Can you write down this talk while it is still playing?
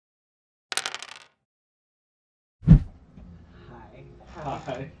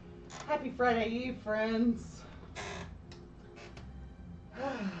Hi. Happy Friday Eve, friends.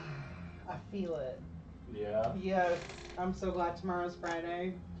 I feel it. Yeah. Yes, I'm so glad tomorrow's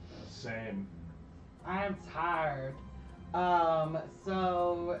Friday. Same. I am tired.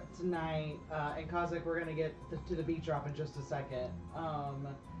 So tonight, in Cosmic, we're gonna get to the beat drop in just a second.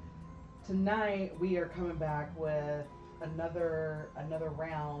 Tonight we are coming back with another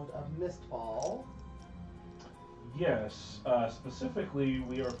round of Mistfall. Yes. Specifically,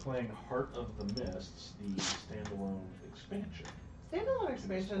 we are playing Heart of the Mists, the standalone expansion. Standalone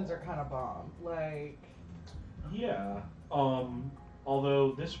expansions are kind of bomb. Like, Yeah.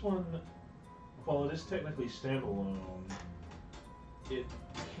 Although this one, while it is technically standalone, it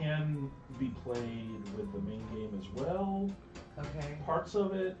can be played with the main game as well. okay. Parts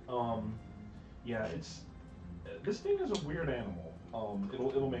of it. Yeah. This thing is a weird animal.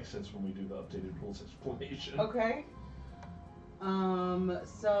 It'll make sense when we do the updated rules explanation. Okay.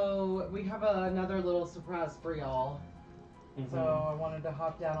 So we have another little surprise for y'all. Mm-hmm. So I wanted to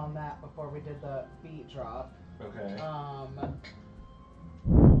hop down on that before we did the beat drop. Okay.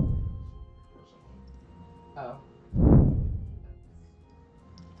 Oh.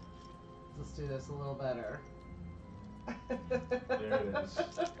 Let's do this a little better. There it is.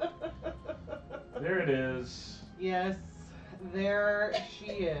 There it is. Yes, there she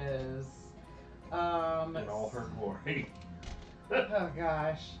is. In all her glory. Oh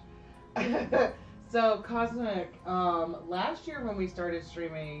gosh. So Cosmic, last year when we started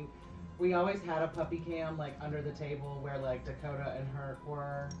streaming, we always had a puppy cam like under the table where like Dakota and Herc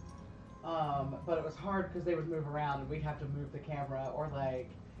were. But it was hard because they would move around and we'd have to move the camera or like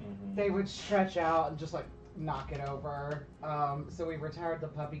they would stretch out and just like knock it over. So we retired the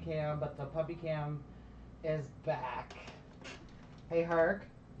puppy cam, but the puppy cam is back. Hey Herc,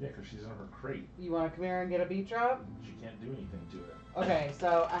 Yeah, because she's in her crate. you want to come here and get a beat drop? She can't do anything to it. Okay,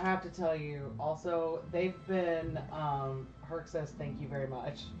 so I have to tell you, also, they've been, Herc says thank you very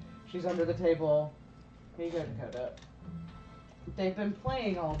much. She's under the table. Here you go, Dakota. They've been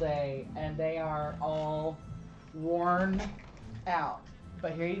playing all day, and they are all worn out.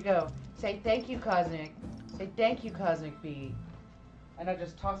 But here you go. Say thank you, Cosmic. Say thank you, Cosmic Beat. And I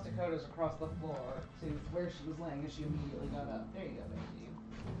just tossed Dakota's across the floor to where she was laying, and she immediately got up. There you go, baby.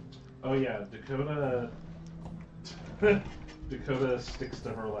 Oh yeah, Dakota. Dakota sticks to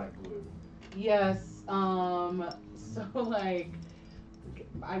her like glue. Yes, so like,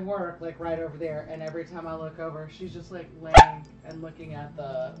 I work like right over there, and every time I look over, she's just like laying and looking at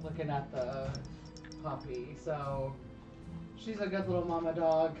the puppy. So she's a good little mama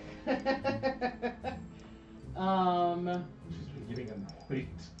dog. She's been getting annoyed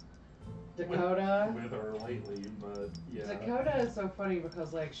Dakota. with her lately, but yeah. Dakota is so funny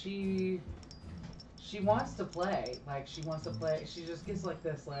because like she wants to play. Like she wants to play. She just gets like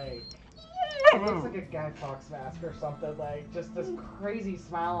this like it looks like a Guy Fawkes mask or something. Like just this crazy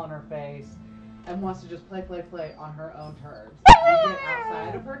smile on her face, and wants to just play on her own terms. You get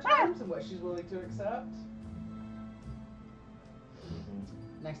outside of her terms and what she's willing to accept.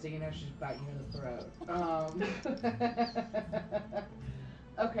 Next thing you know, she's biting you in the throat.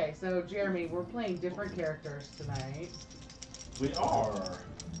 Okay, so Jeremy, we're playing different characters tonight. We are.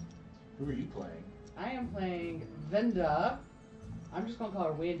 Who are you playing? I am playing Vinda. I'm just gonna call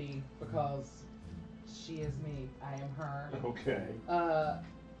her Wendy because she is me. I am her. Okay.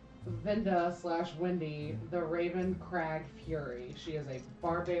 Vinda / Wendy, the Raven Crag Fury. She is a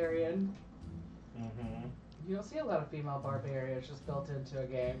barbarian. Mm-hmm. You don't see a lot of female barbarians just built into a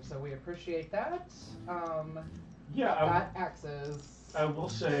game, so we appreciate that. Yeah. Got axes. I will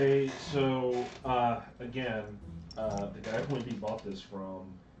say, so, again, the guy Wendy bought this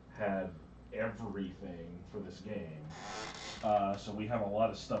from had everything for this game. So we have a lot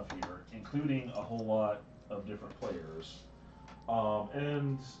of stuff here, including a whole lot of different players.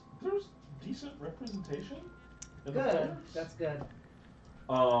 And there's decent representation in the Good. players. That's good.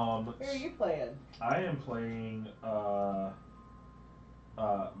 Who Um, are you playing? I am playing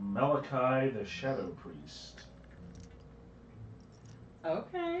Malachi the Shadow Priest.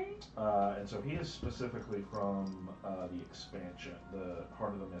 Okay. And so he is specifically from the expansion, the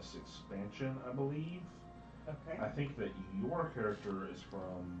Heart of the Mist expansion, I believe. Okay. I think that your character is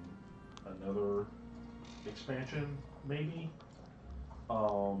from another expansion, maybe.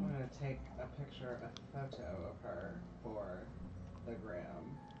 I'm gonna take a picture, a photo of her for the gram.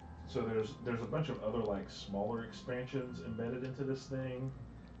 So there's a bunch of other like smaller expansions embedded into this thing,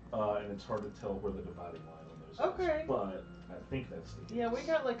 and it's hard to tell where the dividing line on those Okay. is. But I think that's the case. Yeah, we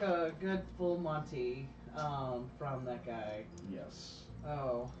got like a good full Monty from that guy. Yes.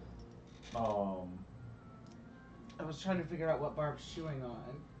 Oh. I was trying to figure out what Barb's chewing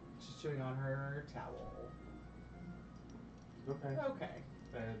on. She's chewing on her towel. Okay. Okay.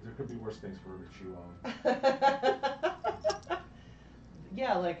 There could be worse things for her to chew on.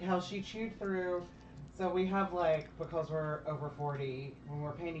 Yeah, like how she chewed through. So we have like, because we're over 40, when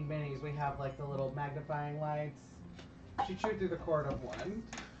we're painting minis, we have like the little magnifying lights. She chewed through the cord of one.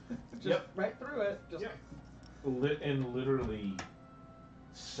 Just right through it. Just. In literally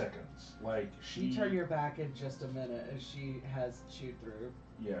seconds. Like You turn your back in just a minute and she has chewed through.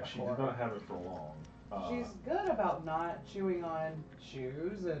 Yeah, she did not have it for long. She's good about not chewing on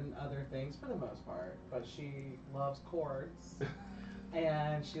shoes and other things for the most part, but she loves cords.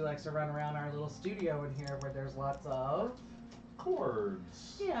 And she likes to run around our little studio in here where there's lots of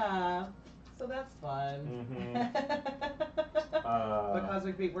cords. Yeah, so that's fun. Mm-hmm. But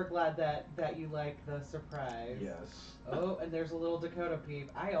Cosmic Peep, we're glad that you like the surprise. Yes. Oh, and there's a little Dakota Peep.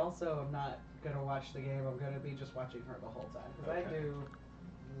 I also am not going to watch the game. I'm going to be just watching her the whole time because I do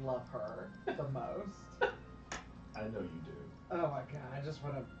love her the most. I know you do. Oh my god, I just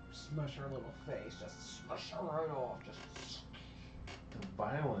want to smush her little face. Just smush her right off. Just the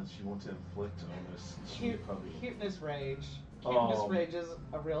violence you want to inflict on this sweet puppy. Cuteness rage. Cuteness rage is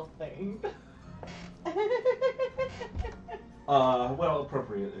a real thing. Well,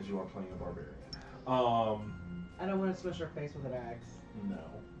 appropriate as you are playing a barbarian. I don't want to smush her face with an axe. No.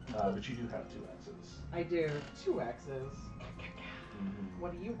 But you do have 2 axes. I do. 2 axes. Mm-hmm.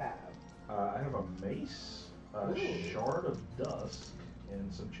 What do you have? I have a mace, a shard of dusk,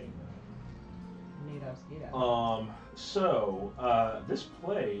 and some chainmail. Neato. So, this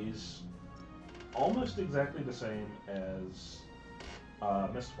plays almost exactly the same as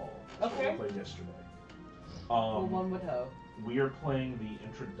Mistfall, which we played yesterday. Well, one would hope. We are playing the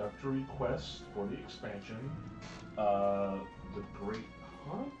introductory quest for the expansion, the Great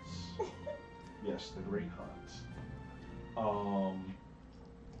Hunt. Yes, the Great Hunt.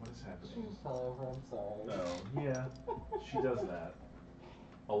 What is happening? She's so Oh, yeah, she does that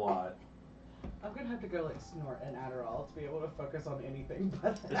a lot. I'm gonna have to go like snort an Adderall to be able to focus on anything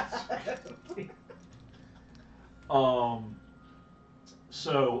but that.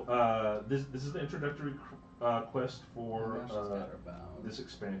 So this is the introductory quest for this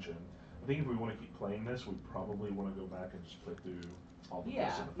expansion. I think if we want to keep playing this, we probably want to go back and just play through all the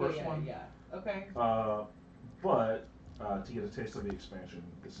quests in the first one. Yeah. Okay. But to get a taste of the expansion,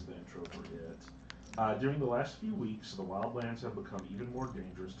 this is the intro for it. During the last few weeks, the wildlands have become even more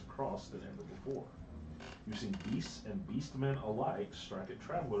dangerous to cross than ever before. You've seen beasts and beastmen alike strike at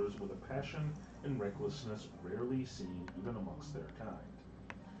travelers with a passion and recklessness rarely seen even amongst their kind.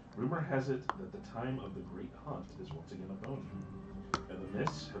 Rumor has it that the time of the Great Hunt is once again upon you, and the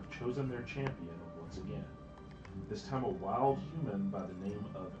Mists have chosen their champion once again. This time a wild human by the name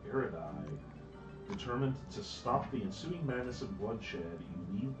of Eridai. Determined to stop the ensuing madness of bloodshed,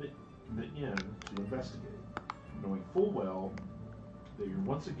 you leave the inn to investigate, knowing full well that you're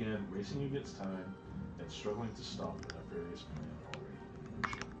once again racing against time and struggling to stop the nefarious plan already in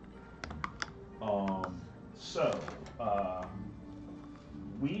motion.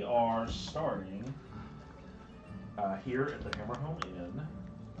 We are starting here at the Hammerhome Inn.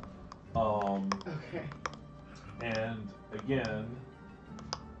 Okay. And again,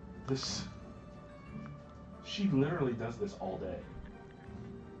 she literally does this all day.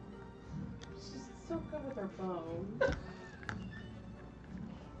 She's so good with her phone.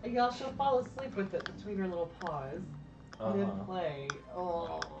 And y'all, she'll fall asleep with it between her little paws. And then play.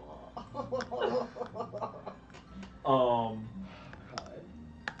 Oh.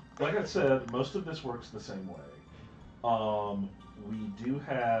 Like I said, most of this works the same way. We do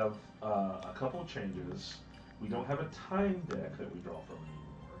have a couple of changes. We don't have a time deck that we draw from anymore.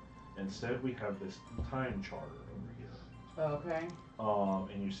 Instead, we have this time charter over here. Okay.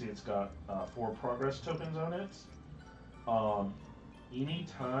 And you see it's got 4 progress tokens on it. Any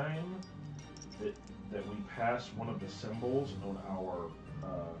time that we pass one of the symbols on our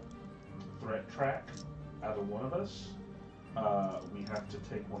threat track, either one of us, we have to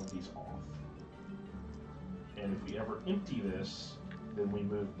take one of these off. And if we ever empty this, then we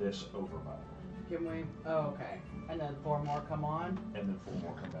move this over by one. Can we? Oh, okay. And then 4 more come on? And then 4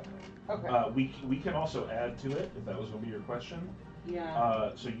 more come back on. Okay. We can also add to it, if that was going to be your question.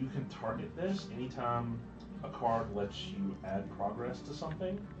 Yeah. So you can target this anytime a card lets you add progress to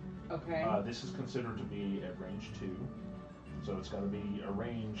something. Okay. This is considered to be at range 2. So it's got to be a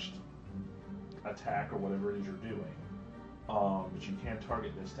ranged attack or whatever it is you're doing. But you can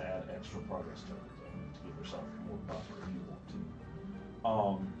target this to add extra progress tokens to give yourself more buffer if you want to.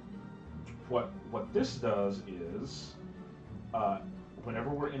 What this does is, whenever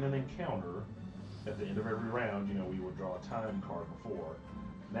we're in an encounter, at the end of every round, we would draw a time card before.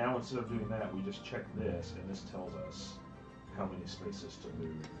 Now instead of doing that, we just check this, and this tells us how many spaces to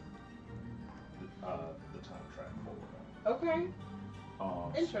move the time track forward. Okay.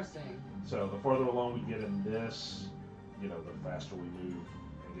 Um, Interesting. So the farther along we get in this, the faster we move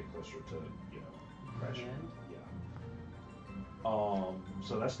and get closer to, crashing. Yeah.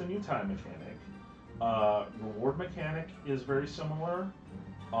 So that's the new time mechanic. Reward mechanic is very similar,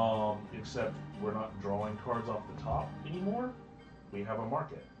 except we're not drawing cards off the top anymore. We have a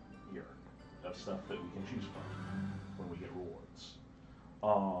market here of stuff that we can choose from when we get rewards.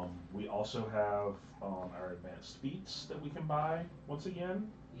 We also have our advanced feats that we can buy once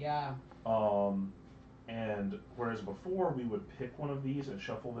again. Yeah. And whereas before we would pick one of these and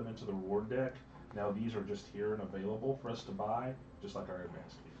shuffle them into the reward deck, now these are just here and available for us to buy, just like our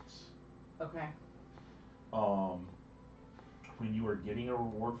advanced feats. Okay. When you are getting a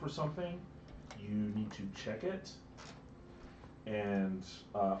reward for something, you need to check it, and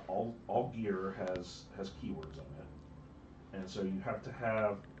all gear has keywords on it, and so you have to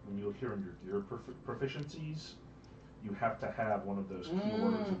have, when you look here in your gear proficiencies, you have to have one of those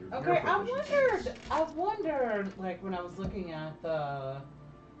keywords in your gear proficiencies. I wondered, like when I was looking at the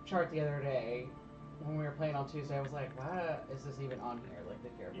chart the other day when we were playing on Tuesday, I was like, why is this even on here? Like the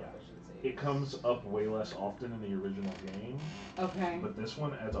gear proficiency. It comes up way less often in the original game. Okay. But this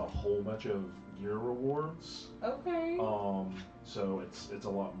one adds a whole bunch of gear rewards. Okay. So it's a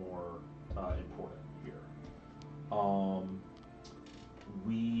lot more important here.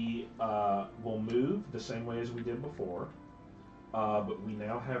 We will move the same way as we did before, but we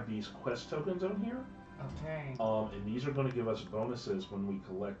now have these quest tokens on here. Okay. And these are going to give us bonuses when we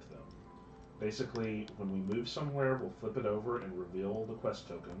collect them. Basically, when we move somewhere, we'll flip it over and reveal the quest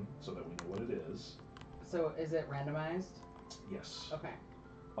token so that we know what it is. So is it randomized? Yes. Okay.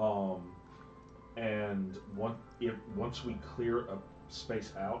 And once we clear a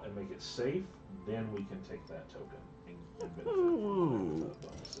space out and make it safe, then we can take that token and benefit from the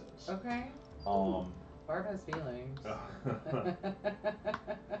bonuses. Okay. Barb has feelings.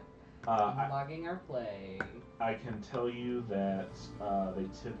 Logging our play. I can tell you that they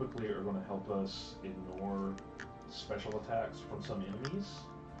typically are going to help us ignore special attacks from some enemies.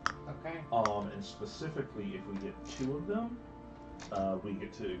 Okay. And specifically, if we get 2 of them, we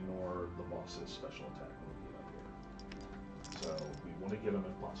get to ignore the boss's special attack when we get up here. So we want to get them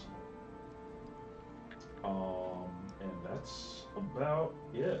if possible. And that's about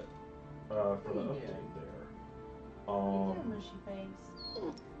it for the update there. Mushy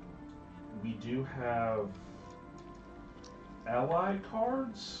face. We do have ally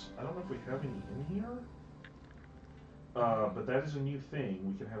cards. I don't know if we have any in here. But that is a new thing.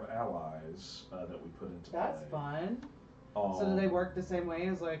 We can have allies that we put into That's play. fun. So do they work the same way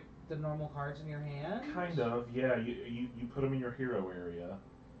as like the normal cards in your hand? Kind of, yeah. You put them in your hero area,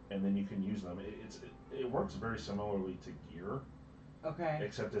 and then you can use them. It works very similarly to gear. Okay.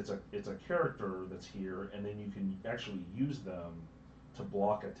 Except it's a character that's here, and then you can actually use them to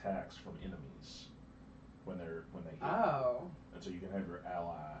block attacks from enemies when they hit. Oh. And so you can have your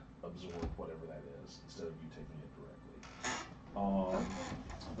ally absorb whatever that is instead of you taking it directly.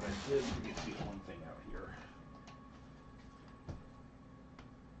 But I did forget to get one thing out here.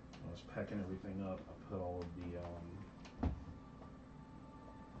 When I was packing everything up, I put all of the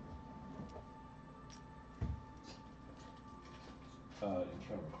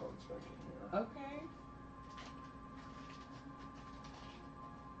encounter cards back in here. Okay.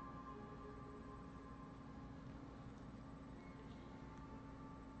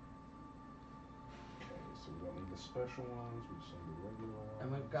 So we don't need the special ones, we just need the regular ones. And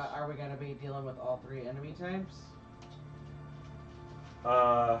are we going to be dealing with all 3 enemy types?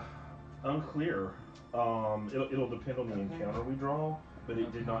 Unclear. It'll depend on the encounter we draw, but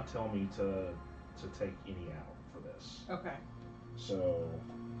it did not tell me to take any out for this. Okay. So,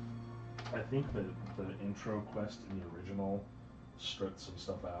 I think that the intro quest in the original stripped some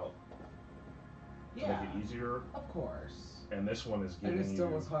stuff out to make it easier. Of course. And this one is giving you... And it still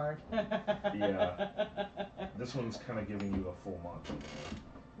was hard. Yeah. This one's kind of giving you a full module.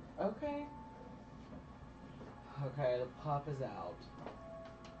 Okay. Okay, the pop is out.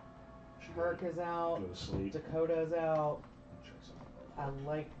 Herc is out. Go to sleep. Dakota's out. Check something I out.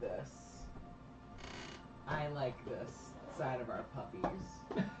 like this. I like this side of our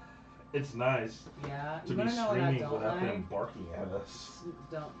puppies. It's nice Yeah. to You be want to know what I streaming don't without like? them barking at us.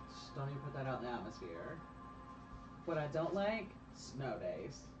 Don't even put that out in the atmosphere. What I don't like? Snow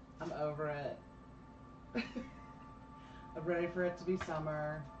days. I'm over it. I'm ready for it to be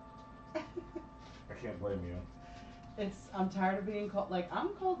summer. I can't blame you. I'm tired of being cold. Like, I'm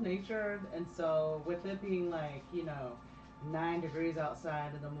cold natured, and so with it being like, 9 degrees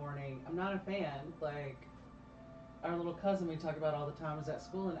outside in the morning, I'm not a fan. Like, our little cousin we talk about all the time is at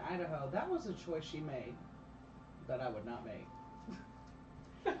school in Idaho. That was a choice she made that I would not make.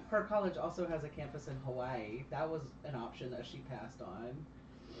 Her college also has a campus in Hawaii. That was an option that she passed on.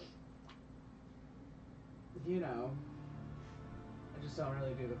 I just don't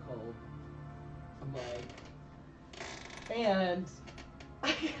really do the cold. I'm like, and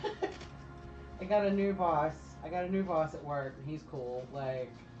I got a new boss. I got a new boss at work, and he's cool.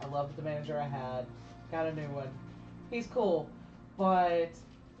 Like, I loved the manager I had. Got a new one. He's cool. But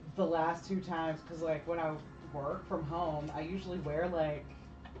the last 2 times, because, like, when I work from home, I usually wear, like,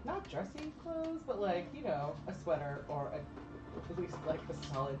 not dressy clothes, but, like, a sweater or at least, like, a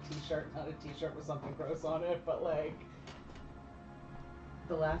solid t-shirt. Not a t-shirt with something gross on it, but, like,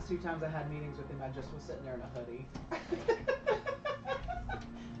 the last 2 times I had meetings with him, I just was sitting there in a hoodie.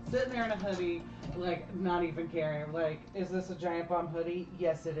 Sitting there in a hoodie, like, not even caring. Like, is this a giant bomb hoodie?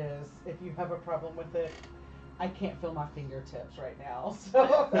 Yes, it is. If you have a problem with it, I can't feel my fingertips right now.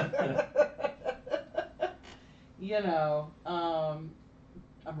 So,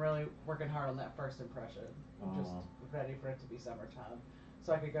 I'm really working hard on that first impression. I'm just ready for it to be summertime.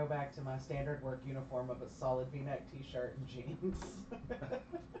 So I could go back to my standard work uniform of a solid V-neck t-shirt and jeans.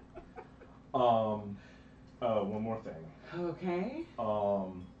 One more thing. Okay.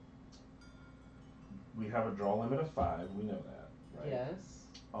 We have a draw limit of 5. We know that, right? Yes.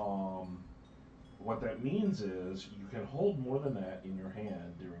 What that means is you can hold more than that in your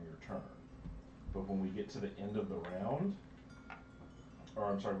hand during your turn. But when we get to the end of the round,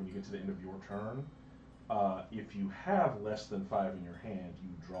 or I'm sorry, when you get to the end of your turn, if you have less than 5 in your hand, you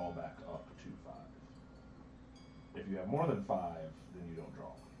draw back up to 5. If you have more than 5, then you don't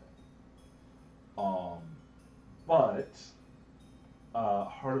draw anything. But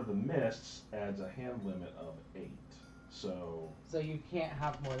Heart of the Mists adds a hand limit of 8. So you can't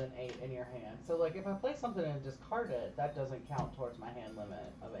have more than 8 in your hand. So, like, if I play something and discard it, that doesn't count towards my hand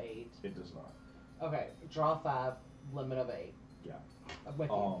limit of 8. it does not. Okay, draw 5, limit of 8. Yeah. I'm with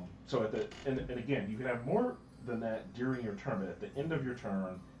you. So and again, you can have more than that during your turn, but at the end of your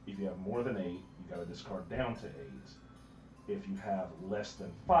turn, if you have more than 8, you got to discard down to 8. If you have less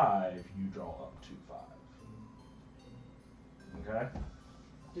than 5, you draw up to 5. Okay?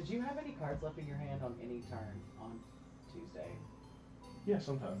 Did you have any cards left in your hand on any turn on Tuesday? Yeah,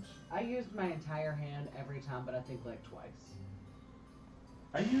 sometimes. I used my entire hand every time, but I think like twice.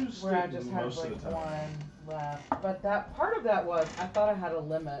 I used where I it just most had like of the time. one left. But that part of that was I thought I had a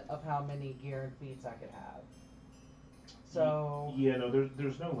limit of how many gear and feats I could have. So yeah, no,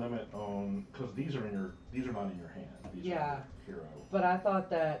 there's no limit on because these are not in your hand. These are your hero. But I thought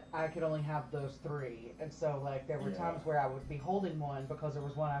that I could only have those 3, and so like there were Yeah. times where I would be holding one because there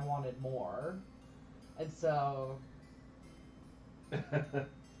was one I wanted more, and so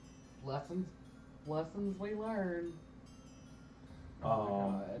lessons we learn. Oh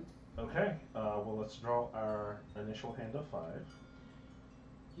my God. Okay. Well, let's draw our initial hand of 5.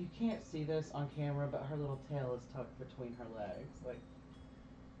 You can't see this on camera, but her little tail is tucked between her legs, like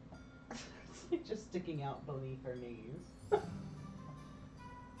it's like just sticking out beneath her knees.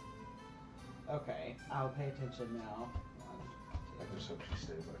 Okay, I'll pay attention now. 1, 2, I just hope she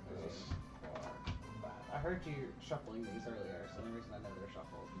stays like this. 4, 5. I heard you shuffling these earlier, so the reason I know they're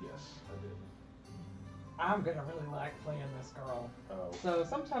shuffled. Yes, I did. I'm gonna really like playing this girl. Oh. So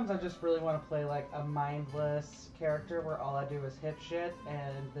sometimes I just really want to play like a mindless character where all I do is hit shit,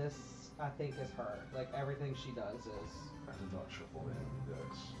 and this I think is her. Like everything she does is. I did not shuffle any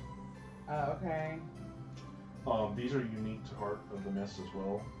decks. Oh, okay. These are unique to Heart of the Mist as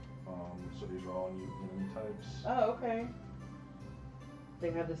well. So these are all enemy types. Oh, okay.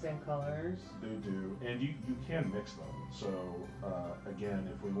 They have the same colors. They do, and you can mix them. So again,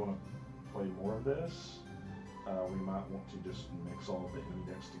 if we want to play more of this, we might want to just mix all of the enemy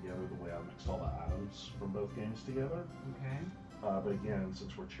decks together the way I mixed all the items from both games together. Okay. But again,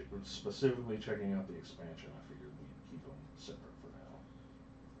 since we're specifically checking out the expansion, I figured we'd keep them separate for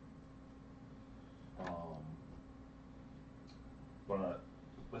now. But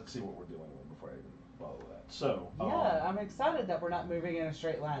let's see what we're dealing with before I even follow that. So Yeah, I'm excited that we're not moving in a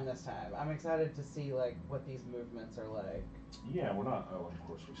straight line this time. I'm excited to see like what these movements are like. yeah, we're not. Oh, of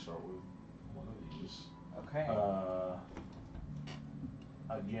course we start with one of these. Okay.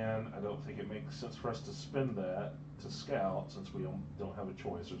 Again, I don't think it makes sense for us to spend that to scout since we don't have a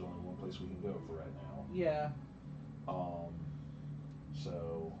choice. There's only one place we can go for right now. Yeah.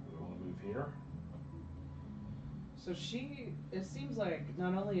 So we want to move here. So it seems like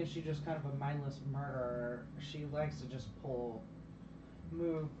not only is she just kind of a mindless murderer, she likes to just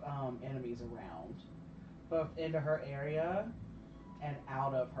move enemies around, both into her area and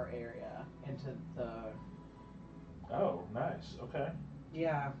out of her area into the. Oh, nice. Okay.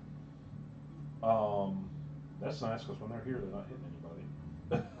 Yeah. That's nice because when they're here, they're not hitting anybody.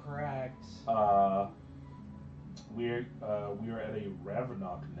 Correct. We are at a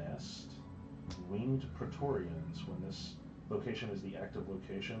Ravenok nest. Winged Praetorians. When this location is the active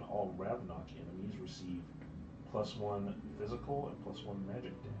location, all Ravenok enemies receive +1 physical and +1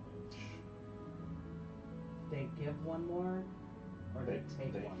 magic damage. They give one more, or they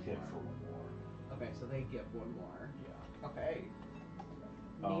take they one hit more? for one more. Okay, so they give one more. Yeah. Okay.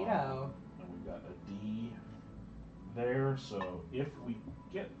 Neato. And we've got a D there, so if we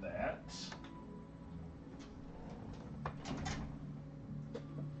get that.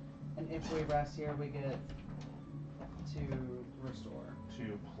 And if we rest here, we get to restore.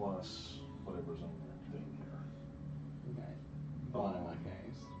 2 plus whatever's on that thing here. Okay. One in my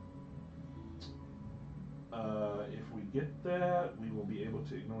case. If we get that, we will be able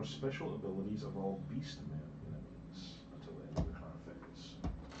to ignore special abilities of all Beastmen enemies until the end of the current phase.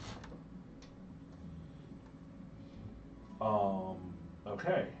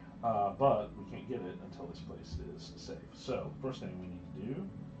 Okay, but we can't get it until this place is safe. So, first thing we need to do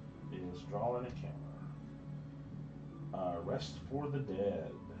is draw an encounter. Rest for the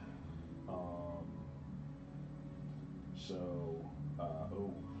dead.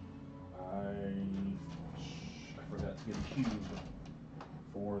 I forgot to get a cube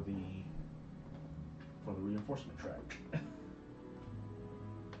for the reinforcement track.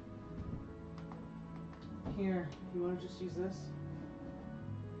 Here, you want to just use this?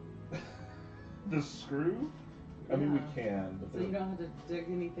 The screw? I mean, we Yeah. can, but So you don't have to dig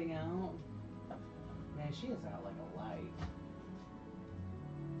anything out? Man, she is out like a light.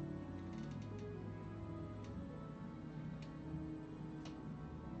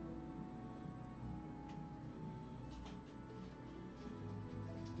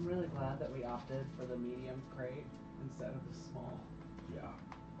 I'm really glad that we opted for the medium crate instead of the small. yeah,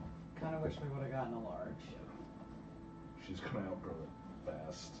 Kind of wish we would have gotten a large. she's gonna outgrow it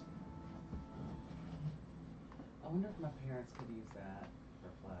fast. I wonder if my parents could use that for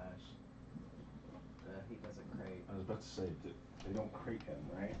Flash. He does a crate. I was about to say that they don't crate him,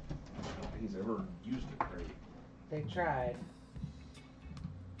 right? I don't think he's ever used a crate. They tried.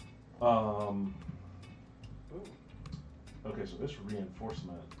 Ooh. Okay, so this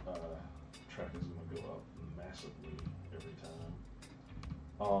reinforcement track is gonna go up massively every time.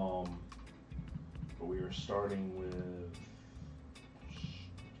 But we are starting with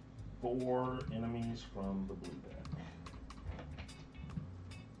 4 enemies from the blue deck.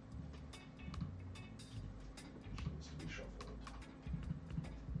 Which needs to be shuffled.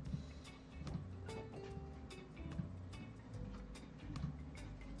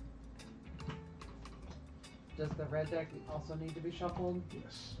 Does the red deck also need to be shuffled?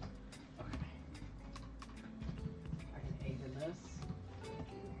 Yes. Okay. I can aid in this.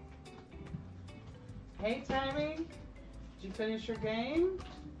 Hey, Timing! Did you finish your game?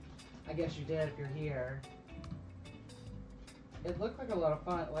 I guess you did if you're here. It looked like a lot of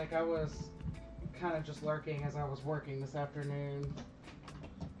fun. Like I was kind of just lurking as I was working this afternoon.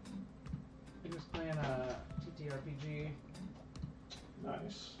 He was playing a TTRPG.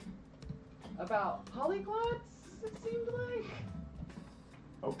 Nice. About polyglots, it seemed like.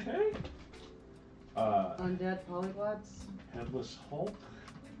 Okay. Undead polyglots. Headless Hulk,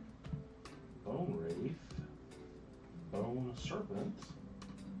 Bone Wraith, Bone Serpent,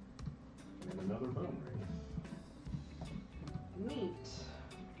 and another Bone Wraith. Neat.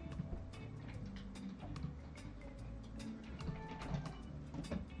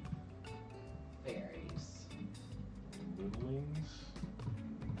 Fairies. Littlings.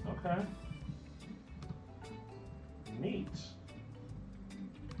 Okay. Neat.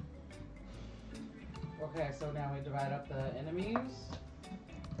 Okay, so now we divide up the enemies.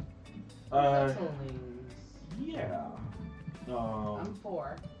 Uh, Wrestlings. yeah. I'm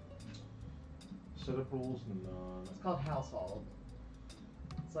 4. Set up rules, none. It's called Household.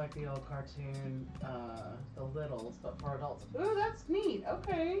 It's like the old cartoon, The Littles, but for adults. Ooh, that's neat.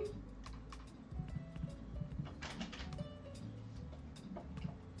 Okay.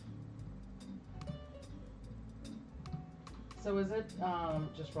 So is it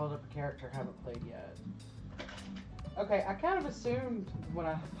just rolled up a character I haven't played yet? Okay, I kind of assumed when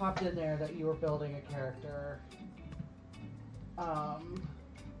I popped in there that you were building a character. Oh,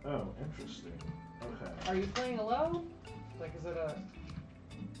 interesting. Okay. Are you playing alone? Like, is it a?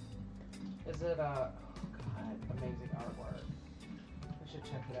 Oh God. What amazing artwork. We should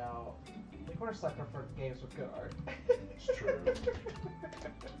check it out. I think we're a sucker for games with good art. It's true.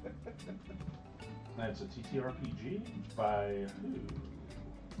 And it's a TTRPG by who?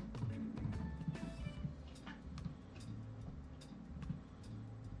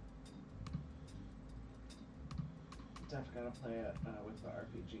 Definitely gotta play it with the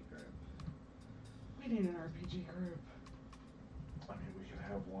RPG group. We need an RPG group. I mean, we could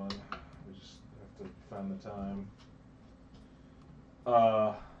have one. We just have to find the time.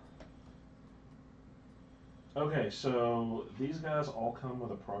 Okay, so these guys all come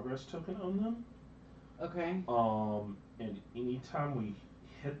with a progress token on them. Okay. And anytime we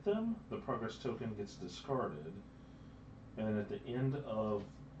hit them, the progress token gets discarded. And then at the end of,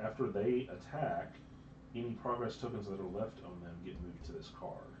 after they attack, any progress tokens that are left on them get moved to this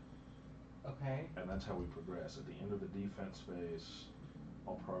card. Okay. And that's how we progress. At the end of the defense phase,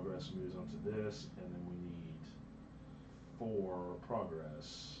 all progress moves onto this, and then we need 4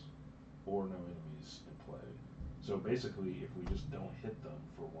 progress or no enemies in play. So basically, if we just don't hit them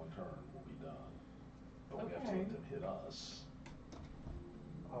for one turn, we'll be done. But we have to let them hit us.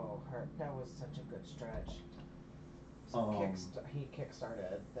 Oh, that was such a good stretch. So he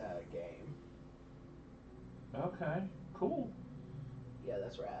kickstarted the game. Okay, cool. Yeah,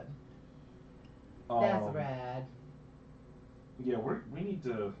 that's rad. That's rad. Yeah, we need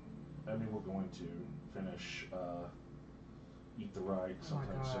to. I mean, we're going to finish Eat the Right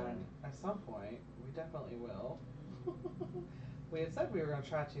sometime soon. At some point, we definitely will. We had said we were going to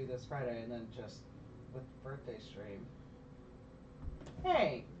try to this Friday, and then just with birthday stream.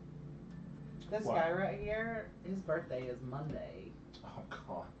 Hey, this guy right here, his birthday is Monday. Oh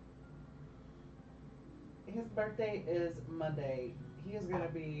God. His birthday is Monday. He is going to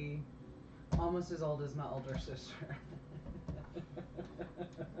be almost as old as my older sister.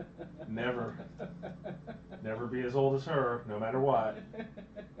 Never be as old as her, no matter what.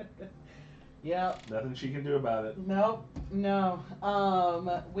 Yep. Nothing she can do about it. Nope. No.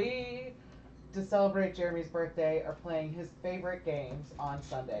 We, to celebrate Jeremy's birthday, are playing his favorite games on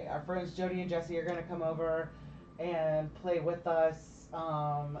Sunday. Our friends Jody and Jesse are going to come over and play with us,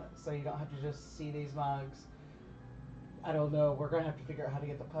 so you don't have to just see these mugs. I don't know. We're going to have to figure out how to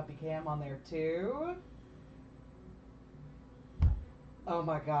get the puppy cam on there, too. Oh,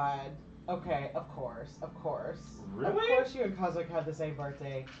 my God. Okay, of course. Really? Of course you and Cosmic have the same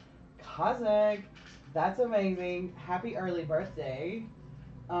birthday. Cosmic, that's amazing. Happy early birthday.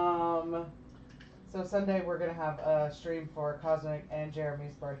 So Sunday we're going to have a stream for Cosmic and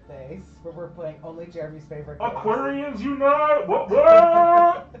Jeremy's birthdays, where we're playing only Jeremy's favorite games. Aquarians unite! What?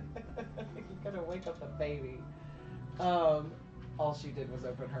 You're going to wake up the baby. All she did was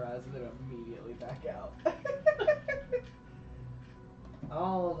open her eyes and then immediately back out.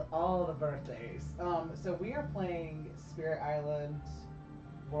 all the birthdays. So we are playing Spirit Island,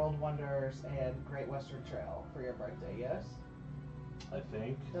 World Wonders, and Great Western Trail for your birthday, yes? I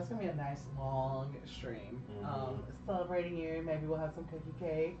think. That's going to be a nice long stream. Celebrating you. Maybe we'll have some cookie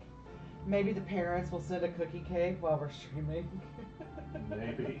cake. Maybe the parents will send a cookie cake while we're streaming.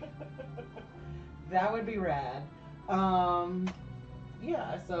 Maybe. That would be rad.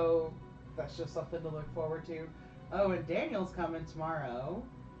 Yeah, so that's just something to look forward to. Oh, and Daniel's coming tomorrow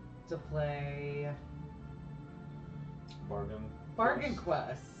to play Bargain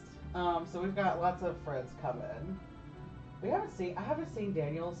Quest. So we've got lots of friends coming. I haven't seen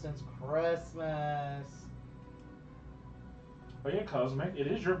Daniel since Christmas. Oh yeah, Cosmic, it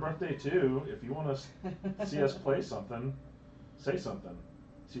is your birthday too. If you want to see us play something, say something.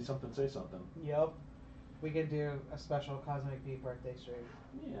 See something, say something. Yep. We could do a special Cosmic Bee birthday stream.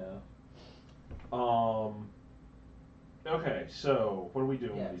 Yeah. Okay, so what are we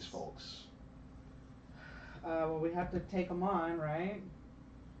doing with these folks? Well, we have to take them on, right?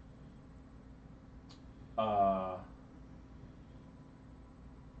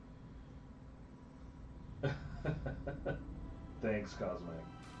 Thanks, Cosmic.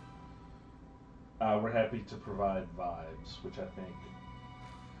 We're happy to provide vibes, which I think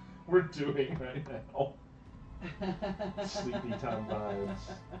we're doing right now. Sleepy time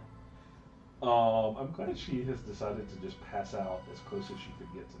vibes. I'm glad she has decided to just pass out as close as she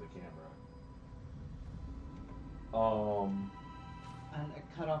could get to the camera. And it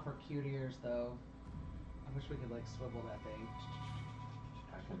cut off her cute ears, though. I wish we could, like, swivel that thing.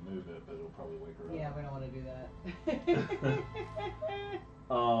 I can move it, but it'll probably wake her up. Yeah, we don't want to do that.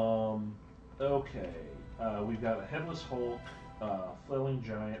 Okay. We've got a Headless Hulk, Flailing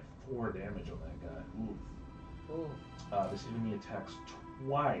Giant, 4 damage on that guy. Oof. Ooh. This enemy attacks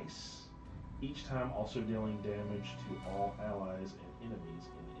twice, each time also dealing damage to all allies and enemies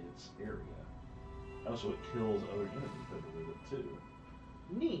in its area. Oh, so it kills other enemies that are with it too.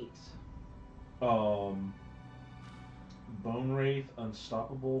 Neat. Um, Bone Wraith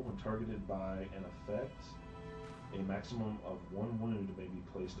unstoppable when targeted by an effect. A maximum of 1 wound may be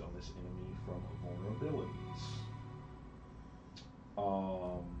placed on this enemy from vulnerabilities.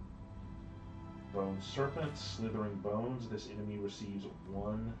 Bone Serpent, slithering bones. This enemy receives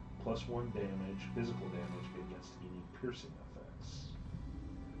 1+1 damage, physical damage, against any piercing effects.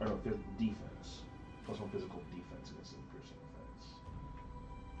 Or no, defense. +1 physical defense against any piercing effects.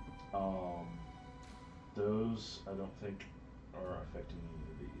 Those I don't think are affecting any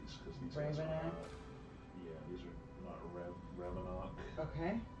of these because these guys are not. Yeah, these are not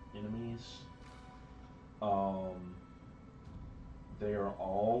Revenant enemies. They are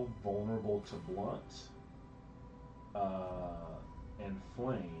all vulnerable to blunt and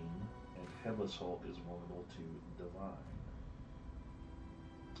flame, and Headless Hulk is vulnerable to divine.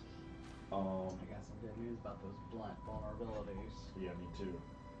 I got some good news about those blunt vulnerabilities. Yeah, me too.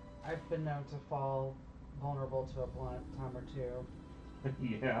 I've been known to fall vulnerable to a blunt time or two.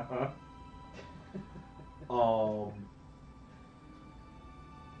 Yeah.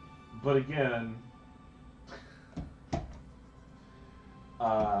 But again,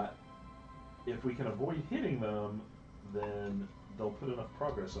 if we can avoid hitting them, then they'll put enough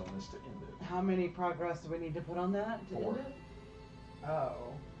progress on this to end it. How many progress do we need to put on that to 4. end it?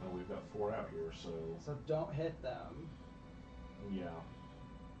 Oh. And we've got 4 out here, so. So don't hit them. Yeah.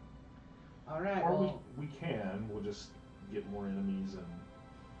 Alright, or well. we can. We'll just get more enemies and,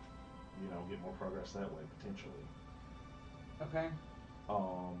 get more progress that way, potentially. Okay.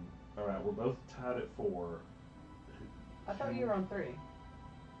 Alright, we're both tied at 4. I thought you were on 3.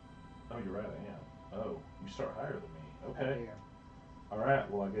 Oh, you're right, I am. Oh, you start higher than me. Okay. Here. Alright,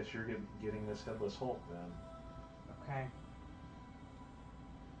 well, I guess you're getting this Headless Hulk then. Okay.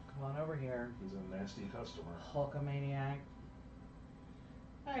 Come on over here. He's a nasty customer. Hulkamaniac.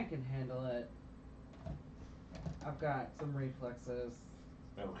 I can handle it. I've got some reflexes.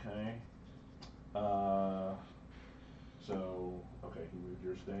 Okay. Okay, he moved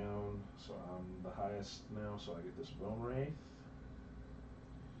yours down, so I'm the highest now, so I get this Bone Wraith.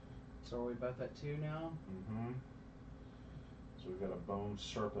 So are we both at 2 now? Mm-hmm. So we've got a Bone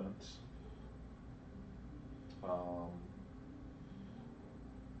Serpent.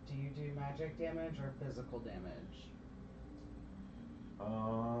 Do you do magic damage or physical damage? I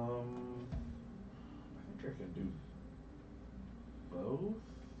think I can do both,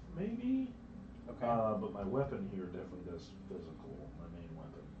 maybe? Okay. But my weapon here definitely does physical. My main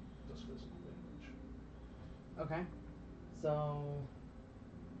weapon does physical damage. Okay. So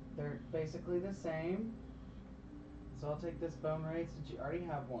they're basically the same. So I'll take this Bone Wraith since you already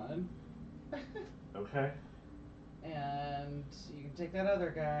have one. Okay. And you can take that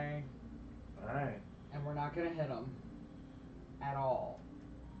other guy. Alright. And we're not going to hit them. At all.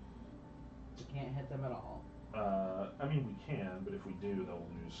 We can't hit them at all. I mean, we can, but if we do, they'll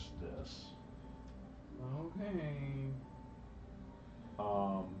lose this. Okay.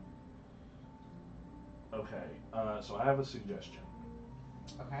 Okay, so I have a suggestion.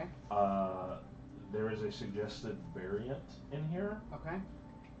 Okay. There is a suggested variant in here. Okay.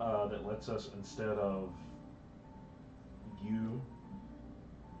 That lets us, instead of you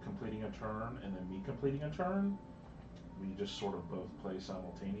completing a turn and then me completing a turn, we just sort of both play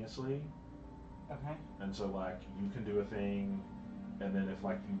simultaneously. Okay. And so, you can do a thing, and then if,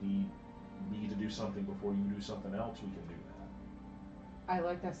 you need me to do something before you do something else, we can do that. I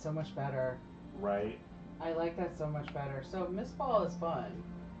like that so much better. Right? I like that so much better. So Mistfall is fun,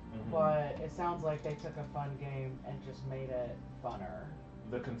 Mm-hmm. but it sounds like they took a fun game and just made it funner.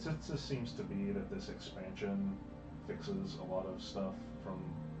 The consensus seems to be that this expansion fixes a lot of stuff from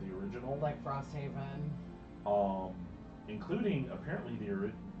the original. Like Frosthaven. Including, apparently,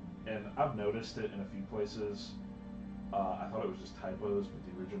 and I've noticed it in a few places. I thought it was just typos, but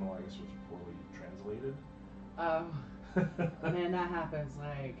the original, I guess, was poorly translated. Man, that happens.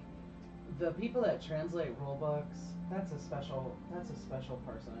 The people that translate rulebooks, that's a special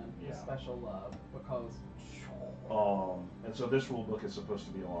person, Yeah. a special love, because. And so this rule book is supposed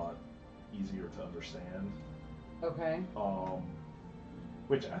to be a lot easier to understand. Okay.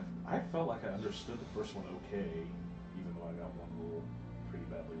 Which I felt like I understood the first one okay, even though I got one rule pretty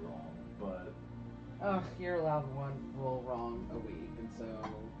badly wrong. But You're allowed one rule wrong a week, and so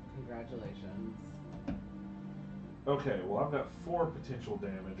congratulations. okay, well, I've got 4 potential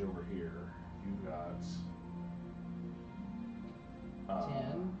damage over here. You've got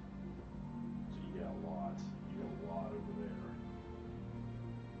 10. So you got a lot. You got a lot over there.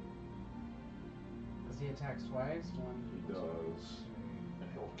 Because he attacks twice. 1, He 2, does.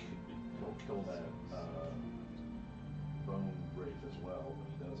 3. And He'll kill that bone wraith as well when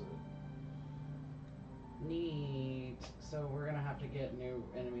he does it. Neat. So we're gonna have to get new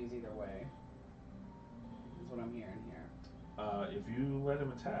enemies either way. That's what I'm hearing here. If you let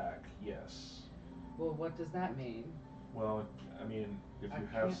him attack, yes. Well, what does that mean? Well, I mean, if I you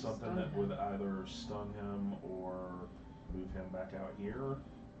have can't something stun that him. would either stun him or move him back out here,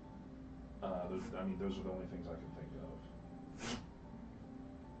 those are the only things I can think of.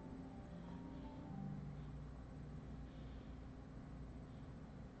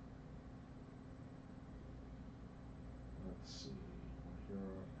 Let's see.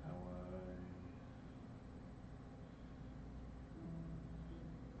 Hero ally.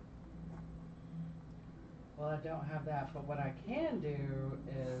 Well, I don't have that, but what I can do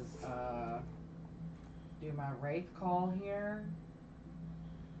is do my Wraith Call here,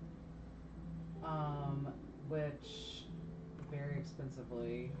 which very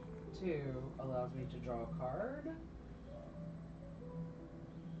expensively too allows me to draw a card.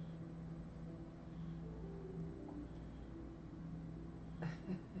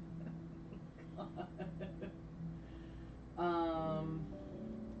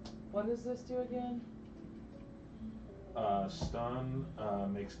 What does this do again? Stun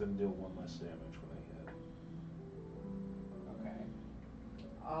makes them deal 1 less damage when they hit. Okay.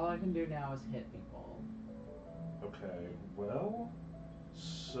 All I can do now is hit people. Okay, well,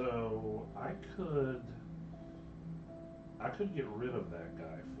 so I could get rid of that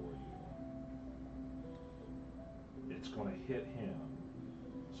guy for you. It's going to hit him,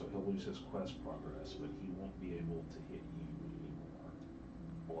 so he'll lose his quest progress, but he won't be able to hit you anymore,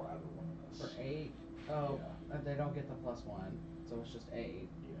 or either one of us. For 8? Oh, yeah. they don't get the +1, so it's just 8.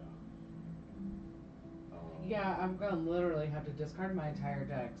 Yeah. Yeah, I'm gonna literally have to discard my entire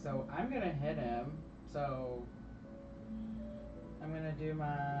deck, so I'm gonna hit him. So I'm gonna do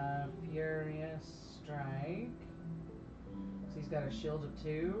my Furious Strike. So he's got a shield of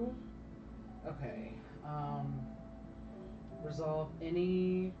 2. Okay. Resolve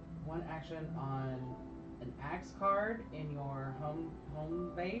any one action on an axe card in your home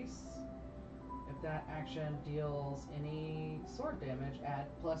base. If that action deals any sword damage, add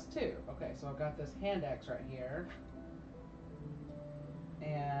 +2. Okay, so I've got this hand axe right here.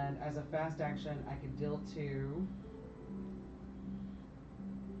 And as a fast action, I can deal 2.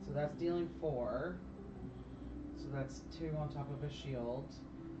 So that's dealing 4. So that's 2 on top of a shield.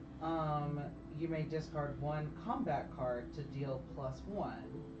 You may discard 1 combat card to deal +1.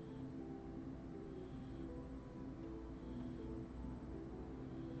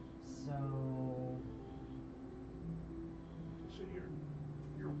 So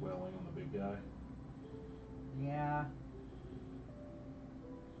you're welling on the big guy? yeah.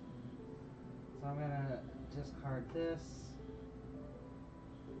 So I'm gonna discard this.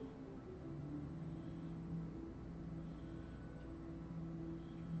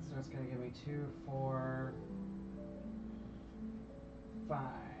 So it's gonna give me 2, 4, 5.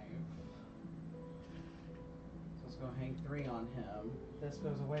 So let's go hang 3 on him. This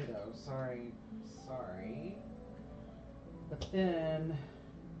goes away though. Sorry. But then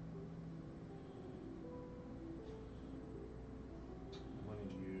I'm going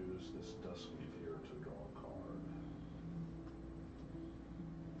to use this Duskleaf here to draw a card.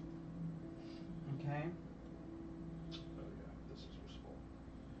 okay. Oh yeah, this is useful.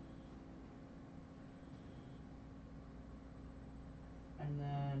 And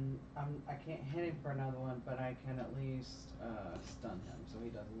then I can't hit him for another one, but I can at least stun him, so he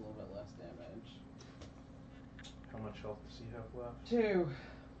does a little bit less damage. How much health does he have left? 2.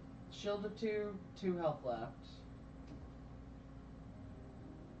 Shield of 2, 2 health left.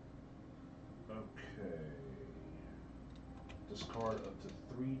 Okay. Discard up to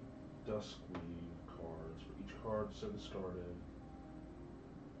 3 Duskleaf cards. For each card so discarded,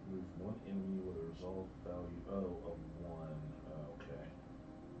 move 1 enemy with a resolve value of 1. Okay.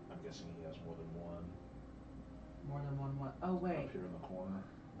 I'm guessing he has more than 1. More than 1 what? Oh wait. Up here in the corner.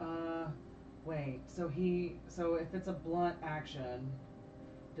 Wait. So if it's a blunt action,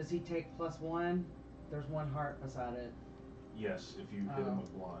 does he take +1? There's 1 heart beside it. Yes, if you hit him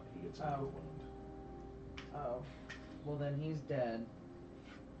with blunt, he gets another wound. Oh. Well then he's dead.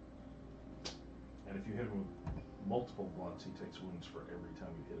 And if you hit him with multiple blunts, he takes wounds for every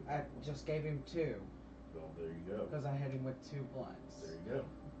time you hit him. I just gave him 2. Well, there you go. Because I hit him with 2 blunts. There you go.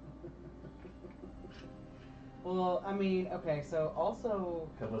 Well, I mean, okay, so also...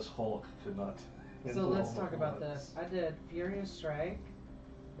 Headless Hulk could not... So let's talk about this. I did Furious Strike,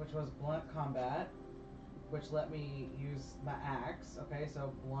 which was blunt combat, which let me use my axe. Okay,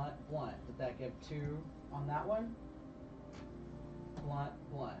 so blunt. Did that give 2 on that one? blunt,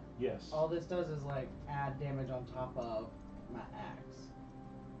 blunt. Yes. All this does is like add damage on top of my axe.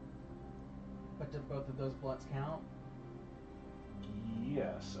 But do both of those blunts count?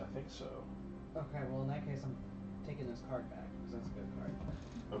 Yes, I think so. Okay, well in that case I'm taking this card back because that's a good card.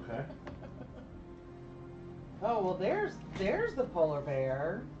 Okay. Oh well, there's the polar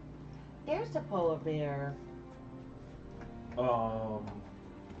bear. There's the polar bear. I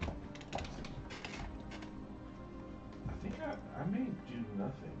think I may do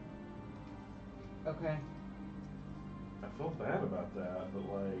nothing. Okay. I feel bad about that, but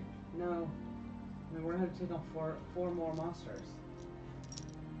like. No. I mean, we're gonna take on four more monsters.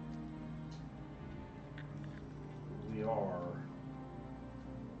 We are.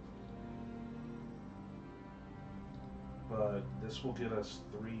 But this will get us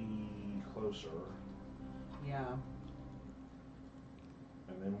 3 closer. Yeah.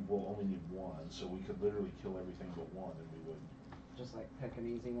 And then we'll only need 1, so we could literally kill everything but 1 and we would. Just like pick an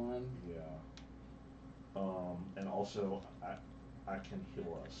easy one. Yeah. And also I can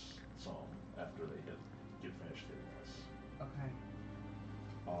heal us some after they get finished hitting us. Okay.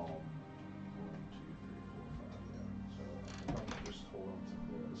 1, 2, 3, 4, 5, yeah. So I think I'll just hold on to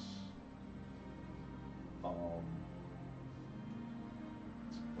this.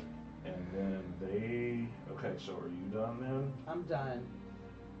 And then they. Okay, so are you done then? I'm done.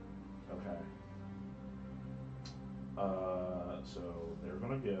 Okay. So they're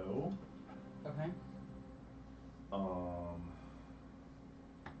gonna go. Okay.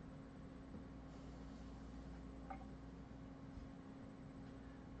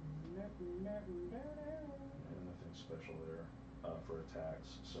 Nothing special there for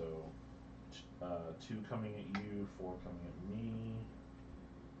attacks. So 2 coming at you, 4 coming at me.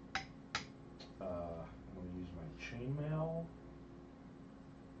 I'm gonna use my chainmail.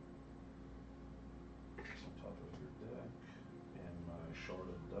 It's on top of your deck, and my shard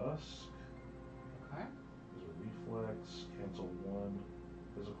of dusk. Okay. There's a reflex. Cancel 1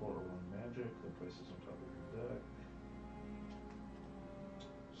 physical or 1 magic that places on top of your deck.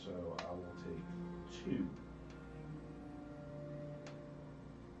 So I will take 2.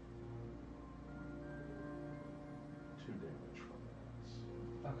 Damage from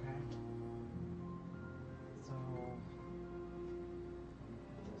that. Okay. So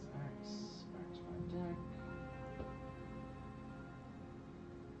this axe back to my deck.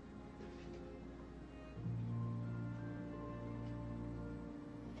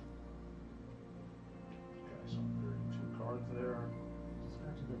 Okay, so I'm clearing 2 cards there. Just go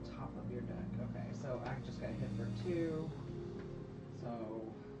to the top of your deck. Okay, so I just got hit for 2. So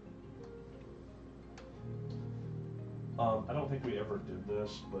I don't think we ever did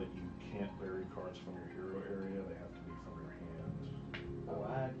this, but you can't bury cards from your hero area. They have to be from your hand. oh,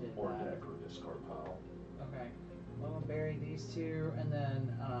 I did or that. deck or discard pile. Okay. Well, I'll bury these 2, and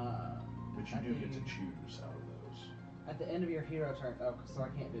then But you do get to choose out of those. at the end of your hero turn. Oh, so I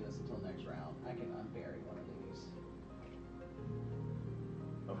can't do this until next round. I can unbury one of these.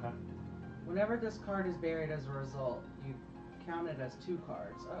 Okay. Whenever this card is buried as a result, you count it as 2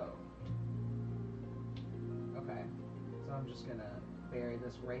 cards. Oh. Okay. So I'm just gonna bury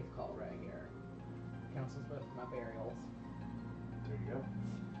this Wraith Call right here. Counts as both my burials. There you go.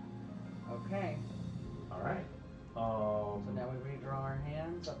 Okay. Alright. So now we redraw our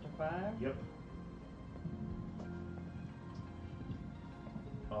hands up to 5? Yep.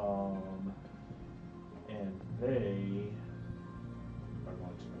 And they are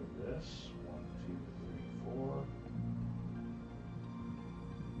going to move this. 1, 2, 3, 4.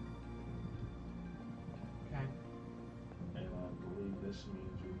 Okay. And I believe this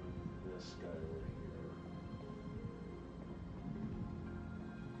means we move this guy over here.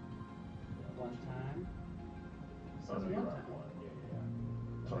 One time. Oh, no, you're right. 1.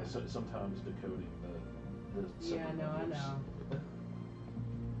 Yeah. Sorry, Okay. sometimes decoding the Yeah, separate no, I numbers. know.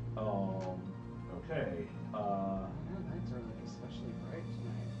 Okay. Oh, lights are like especially bright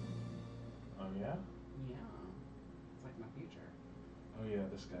tonight. Oh yeah? Yeah. It's like my future. Oh yeah,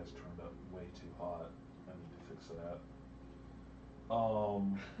 this guy's turned up way too hot. I need to fix that.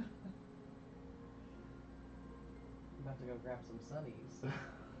 I'm about to go grab some sunnies.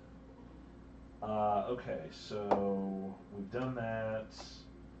 Okay, so we've done that.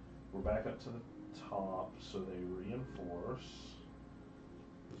 We're back up to the top, so they reinforce.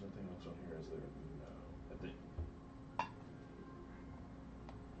 There's nothing else on here, is there? No.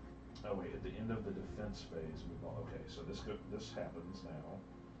 Oh wait, at the end of the defense phase, we've all, okay, so this happens now.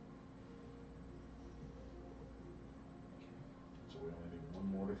 So we only need 1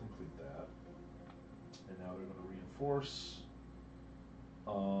 more to complete that. And now they're going to reinforce.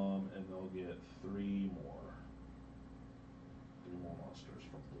 And they'll get 3 more. 3 more monsters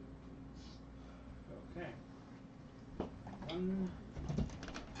from blue, please. Okay. 1,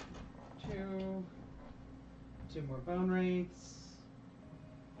 2, 2 more bone wraiths,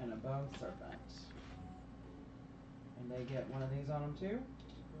 and a bone serpent. And they get one of these on them too?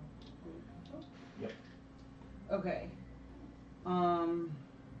 Yep. Okay.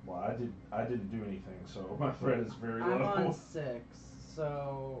 Well, I didn't do anything, so my threat is very low. I'm on 6,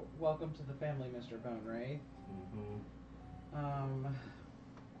 so welcome to the family, Mr. Bone Wraith. Mm-hmm.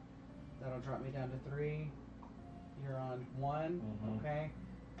 That'll drop me down to 3. You're on 1. Mm-hmm. Okay.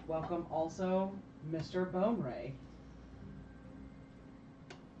 Welcome also, Mr. Bone Wraith.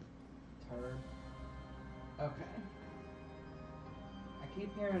 Turd. Okay. I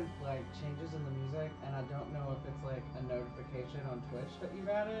keep hearing like changes in the music, and I don't know if it's like a notification on Twitch that you've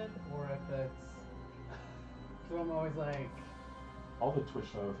added, or if it's. So I'm always like. All the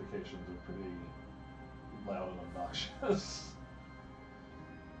Twitch notifications are pretty loud and obnoxious.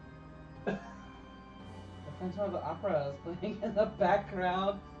 The Phantom of the Opera is playing in the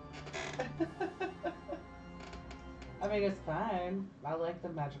background. I mean, it's fine. I like the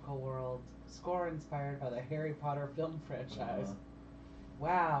magical world. Score inspired by the Harry Potter film franchise.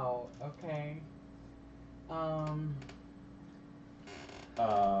 Wow. Okay.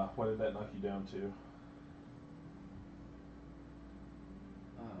 What did that knock you down to?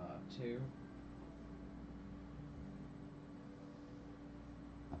 2.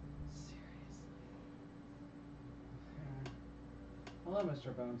 Seriously. Okay. Hello,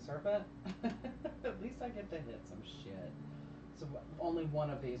 Mr. Bone Serpent. At least I get to hit some shit. So only one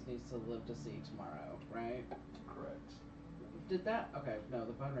of these needs to live to see tomorrow, right? Correct. Did that? Okay, no,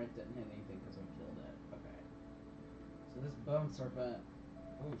 the bone wraith didn't hit anything because I killed it. Okay. So this bone serpent,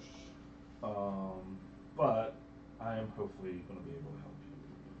 whoosh. But I am hopefully going to be able to help you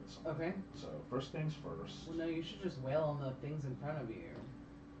with something. Okay. So first things first. Well, no, you should just wail on the things in front of you.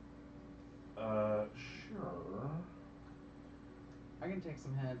 Sure. I can take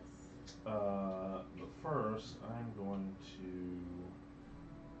some hits. But first, I'm going to,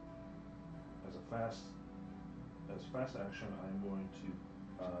 as fast action, I'm going to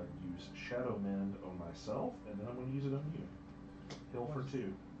use Shadow Mend on myself, and then I'm going to use it on you. Heal for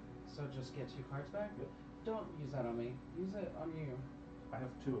 2. So just get 2 cards back? Yep. Don't use that on me. Use it on you. I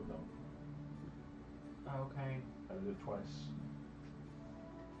have 2 of them. Oh, okay. I did it twice.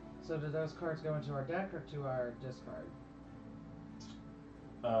 So do those cards go into our deck or to our discard?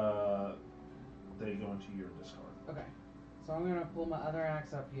 They go into your discard. Okay. So I'm gonna pull my other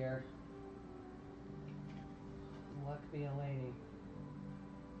axe up here. Luck be a lady.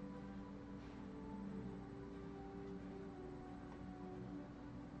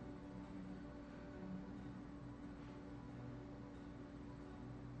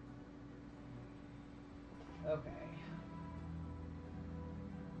 Okay.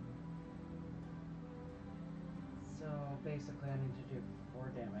 So basically I need to do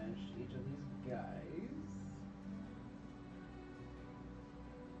 4 damage to each of these guys.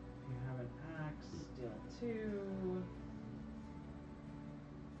 If you have an axe, deal 2.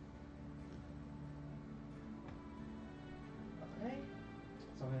 Okay.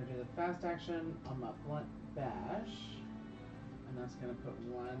 So I'm going to do the fast action on my blunt bash. And that's going to put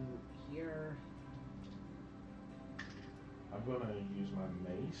 1 here. I'm going to use my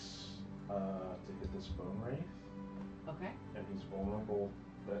mace to hit this bone wraith. Okay. And he's vulnerable.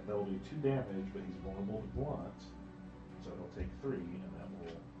 That'll do 2 damage, but he's vulnerable to blunt. So it'll take 3, and that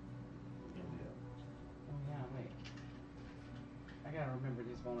will end him. Oh yeah, wait. I gotta remember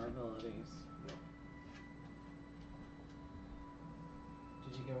these vulnerabilities. Yep.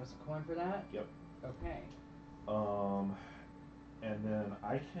 Did you give us a coin for that? Yep. Okay. And then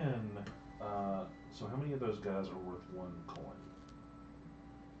I can. So how many of those guys are worth 1 coin?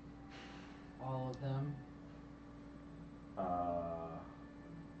 All of them.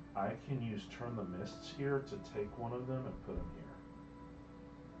 I can use Turn the Mists here to take one of them and put him here.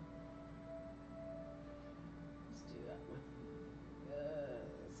 Let's do that with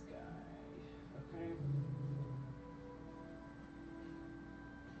this guy. Okay.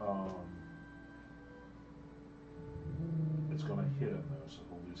 It's gonna hit him though, so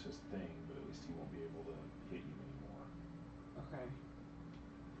he'll lose his thing, but at least he won't be able to hit you anymore. Okay.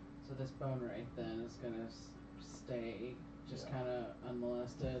 So this bone wraith then is gonna stay just kind of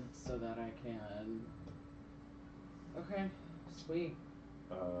unmolested so that I can. Okay. Sweet.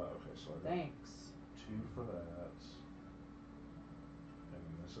 Okay, so I got Thanks. 2 for that, and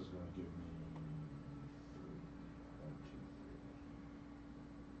then this is gonna give me 3. 1, 2, 3.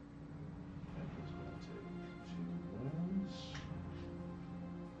 And he's gonna take 2 wounds.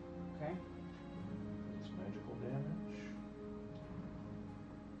 Okay. It's magical damage.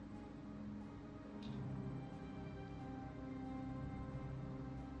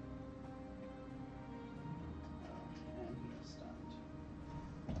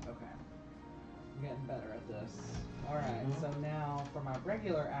 getting better at this. Alright, so now for my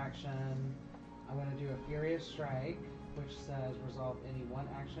regular action, I'm going to do a Furious Strike, which says resolve any one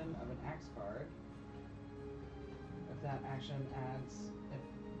action of an axe card. If that action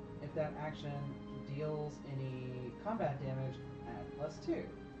if that action deals any combat damage, add +2.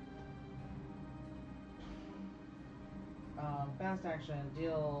 Fast action,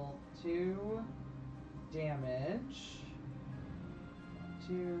 deal 2 damage.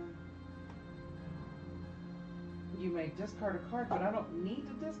 2. You may discard a card, but I don't need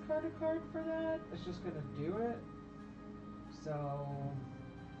to discard a card for that. It's just gonna do it. So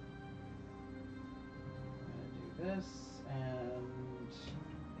I'm gonna do this, and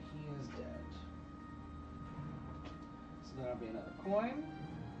he is dead. So that'll be another coin.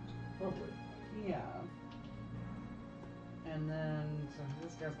 Lovely. Yeah. And then, so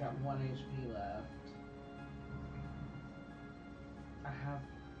this guy's got 1 HP left. I have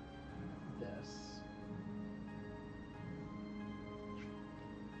this.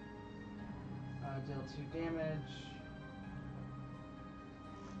 Deal 2 damage.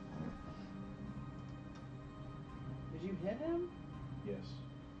 Did you hit him? Yes.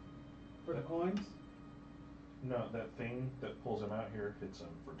 For the coins? No, that thing that pulls him out here hits him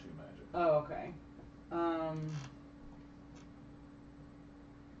for 2 magic. Oh, okay.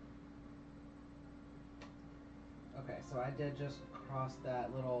 Okay, so I did just cross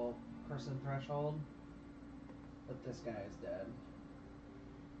that little person threshold, but this guy is dead.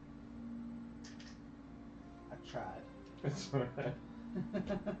 I tried. It's alright.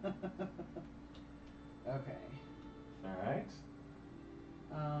 Okay. Alright.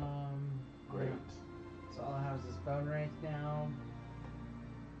 Great. So all I have is this bone wraith now.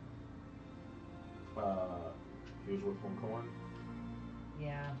 He was worth 1 coin.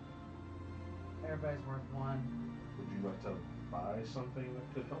 Yeah. Everybody's worth 1. Would you like to buy something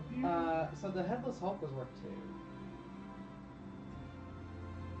that could help you? So the Headless Hulk was worth 2.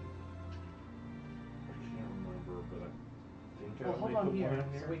 I can't remember, but I think Well, I hold may on put here. one in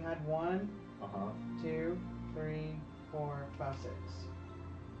here. So we had 1, Uh-huh. 2, 3, 4, 5, 6.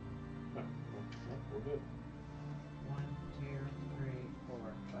 No, we're good. 1, 2, 3, 4,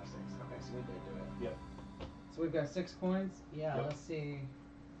 5, 6. Okay, so we did do it. Yep. So we've got 6 coins. Yeah, Yep. let's see.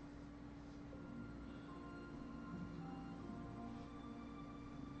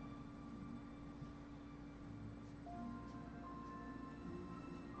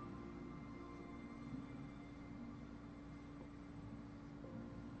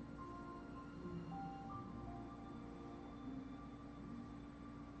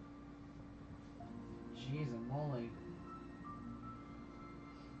 Jeez and moly.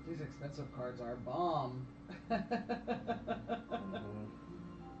 These expensive cards are bomb. Mm-hmm.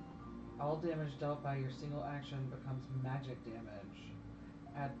 All damage dealt by your single action becomes magic damage.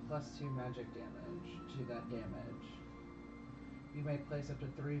 Add +2 magic damage to that damage. You may place up to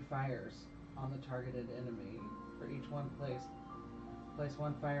 3 fires on the targeted enemy. For each one placed, place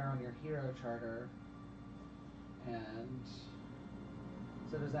 1 fire on your hero charter. And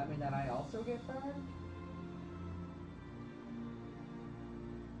so does that mean that I also get burned?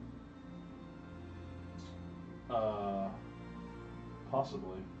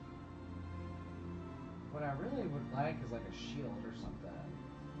 Possibly. What I really would like is like a shield or something.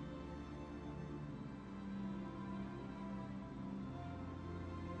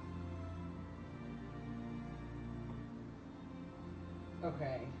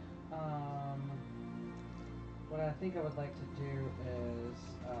 Okay. What I think I would like to do is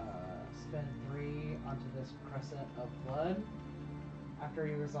spend 3 onto this Crescent of Blood. After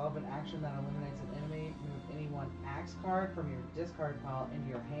you resolve an action that eliminates an enemy, move any 1 axe card from your discard pile into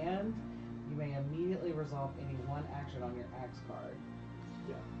your hand. You may immediately resolve any 1 action on your axe card.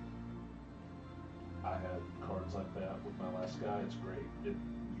 Yeah. I had cards like that with my last guy. It's great. You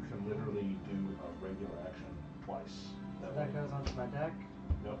can literally do a regular action twice. So that goes onto my deck.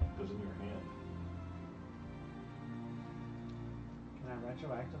 Nope, goes in your hand. Can I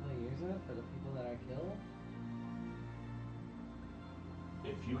retroactively use it for the people that I kill?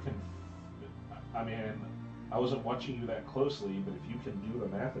 If you can, I mean, I wasn't watching you that closely, but if you can do the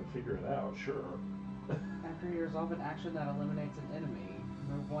math and figure it out, sure. After you resolve an action that eliminates an enemy,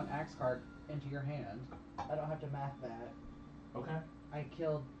 move 1 axe card into your hand. I don't have to math that. Okay. I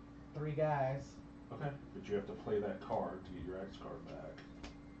killed 3 guys. Okay. But you have to play that card to get your X card back,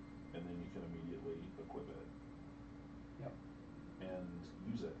 and then you can immediately equip it. Yep.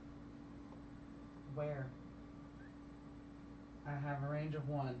 And use it. Where? I have a range of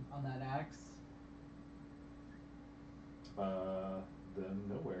 1 on that axe. Then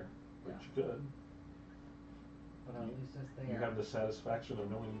nowhere, but Yeah. you could. but at least it's there. You have the satisfaction of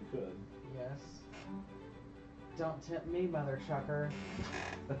knowing you could. Yes. Don't tempt me, mother chucker.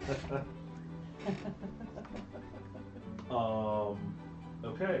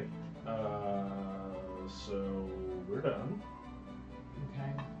 Okay. So we're done.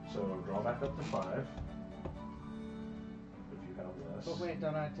 Okay. So draw back up to 5. If you have less. But wait,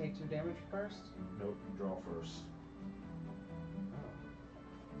 don't I take 2 damage first? Nope, you draw first.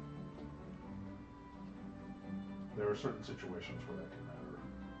 There are certain situations where that can matter.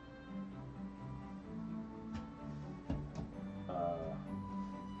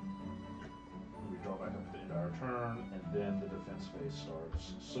 We draw back up at the end of our turn, and then the defense phase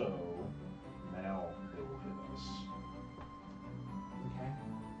starts. So now they will hit us. Okay.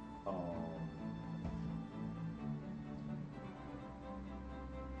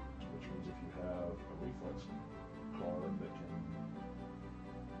 Which means if you have a reflex card that can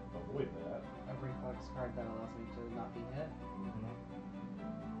avoid that. A reflex card that allows me to not be hit?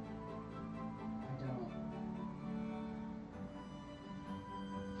 I don't.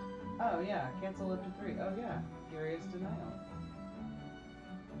 Oh yeah, cancel up to 3. Oh yeah, Furious Denial.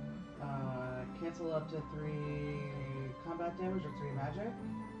 Cancel up to 3 combat damage or 3 magic.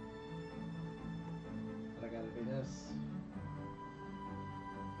 But I gotta do this.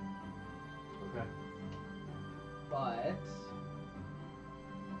 Okay. But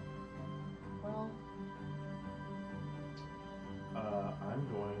well, I'm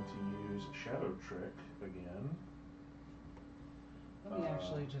going to use Shadow Trick again. let me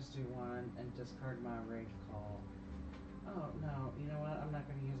actually just do 1 and discard my Rage Call. Oh no, you know what? I'm not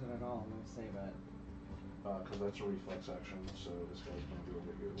going to use it at all. I'm going to save it. Because that's a reflex action, so this guy's going to go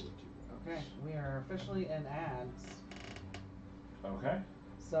over here with 2 Okay, we are officially in ads. Okay.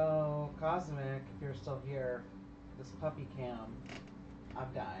 So, Cosmic, if you're still here, this puppy cam,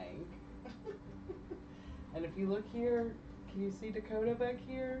 I'm dying. And if you look here, can you see Dakota back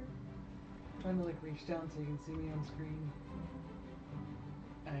here? I'm trying to like reach down so you can see me on screen.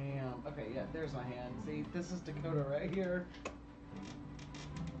 I am. Okay, yeah, there's my hand. See, this is Dakota right here.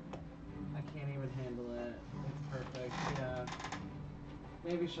 I can't even handle it. It's perfect, yeah.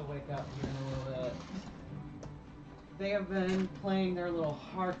 Maybe she'll wake up here in a little bit. They have been playing their little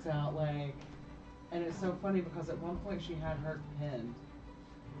hearts out, like, and it's so funny because at one point she had Herc pinned.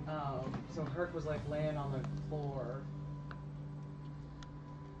 So Herc was like laying on the floor.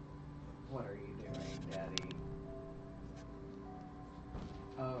 What are you doing, Daddy?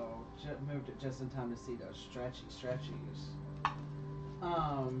 Oh, moved it just in time to see those stretchies.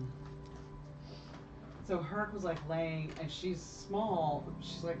 So Herc was like laying, and she's small,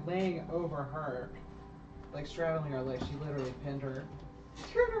 she's like laying over Herc, like straddling her legs. She literally pinned her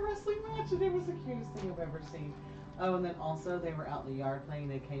during a wrestling match, and it was the cutest thing I've ever seen. Oh, and then also they were out in the yard playing,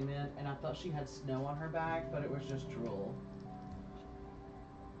 they came in, and I thought she had snow on her back, but it was just drool.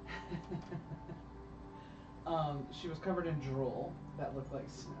 She was covered in drool that looked like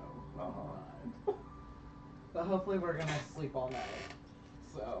snow. Oh God. But hopefully we're gonna sleep all night.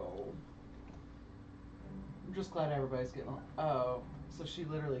 So I'm just glad everybody's getting on. Oh, so she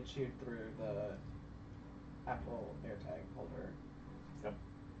literally chewed through the Apple AirTag holder. Yep.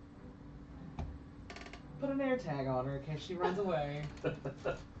 Put an AirTag on her in case she runs away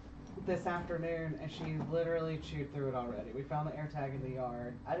this afternoon, and she literally chewed through it already. We found the AirTag in the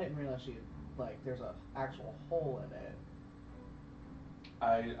yard. I didn't realize she had, like, there's a actual hole in it.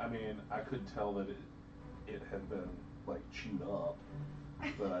 I mean, I could tell that it had been, like, chewed up,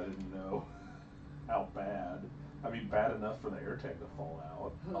 but I didn't know how bad. I mean, bad enough for the AirTag to fall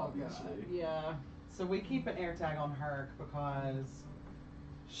out, obviously. God. Yeah. So we keep an AirTag on Herc because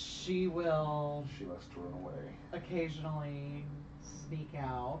she will... She likes to run away. Occasionally sneak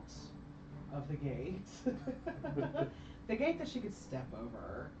out of the gate. The gate that she could step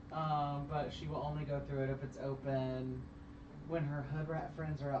over, but she will only go through it if it's open when her hood rat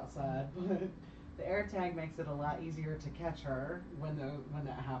friends are outside. But the AirTag makes it a lot easier to catch her when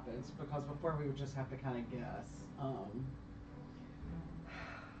that happens, because before we would just have to kind of guess.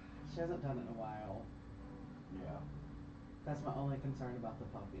 She hasn't done it in a while. Yeah. That's my only concern about the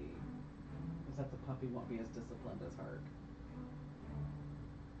puppy, is that the puppy won't be as disciplined as Herc.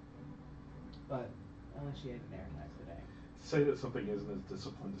 But at least she ate an AirTag today. To say that something isn't as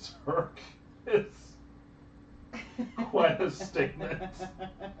disciplined as Herc is quite a statement.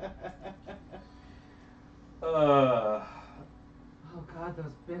 Oh God,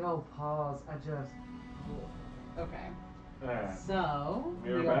 those big old paws! I just. Okay. Alright. So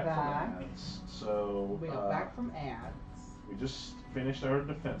we are back from ads. So we are back from ads. We just finished our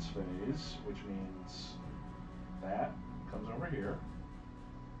defense phase, which means that comes over here.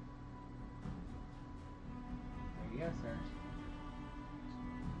 Yes, sir.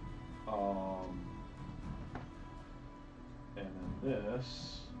 And then this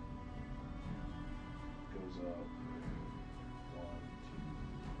goes up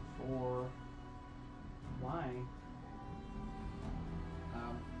 1, 2, 4. Why?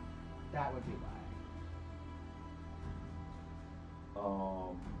 That would be why.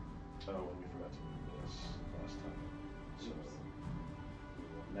 Oh, and we forgot to do this last time. So we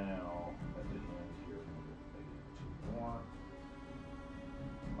will now, at the end here, we'll get 2 more.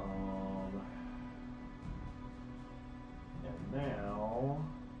 And now,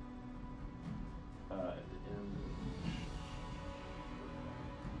 at the end,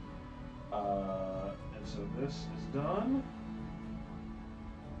 and so this is done.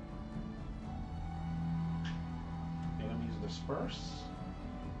 Enemies disperse.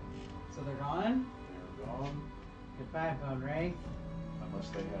 So they're gone? They're gone. Goodbye, Bone Wraith. Unless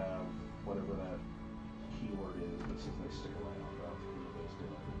they have whatever that keyword is that says they stick around.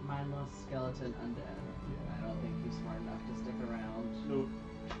 Mindless skeleton undead. Yeah. I don't think he's smart enough to stick around. Nope.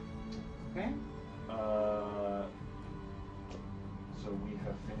 Okay. So we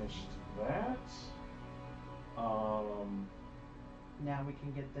have finished that. Now we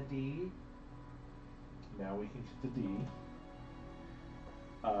can get the D. Now we can get the D.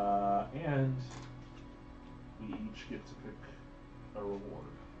 And we each get to pick a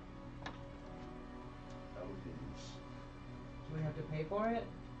reward out of these. Do we have to pay for it?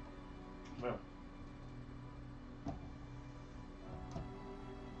 No.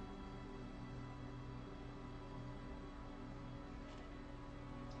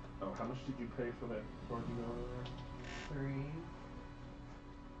 Oh, how much did you pay for that card you got over there? 3.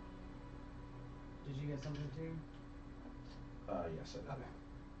 Did you get something too? Yes, I did. Okay.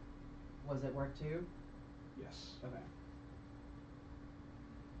 Was it worth 2? Yes. Okay.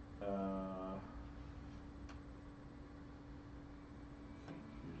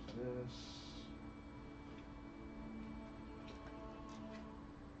 Use this.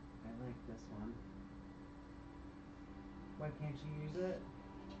 I like this one. Why can't you use it?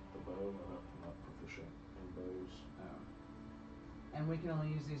 The bow, I'm not proficient in bows. Oh. And we can only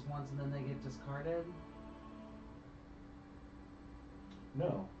use these once and then they get discarded?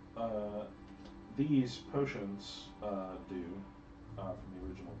 No. These potions do from the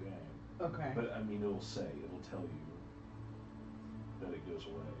original game. Okay. But I mean, it'll tell you that it goes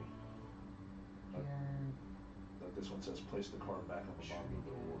away. Like this one says, place the card back on the bottom of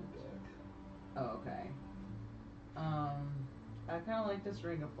the reward deck. Oh, okay. I kind of like this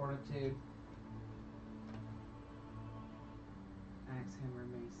Ring of Fortitude. Axe, hammer,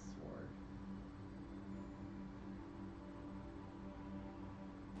 mace, sword.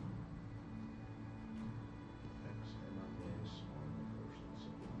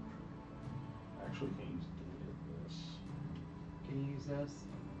 I actually can't use any of this. Can you use this?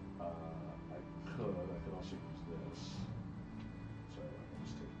 I could also use this. So I'll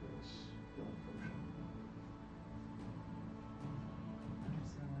just take this. Healing potion. I'm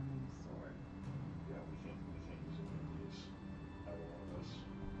just gonna learn the sword. Yeah, we can't use any of these. Either one of us.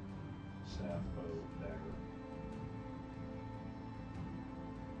 Staff, bow, dagger.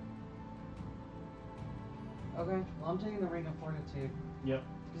 Okay, well I'm taking the Ring of Fortitude. Yep.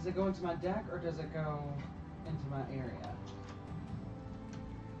 Does it go into my deck or does it go into my area?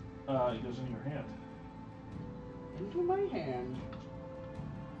 It goes in your hand. Into my hand.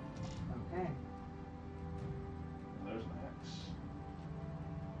 Okay. There's an axe.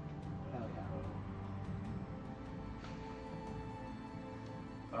 Hell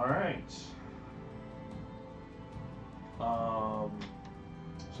yeah. All right.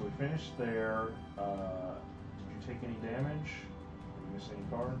 So we finished there. Did you take any damage? Did you miss any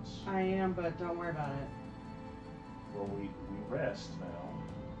cards? I am, but don't worry about it. Well, we rest now.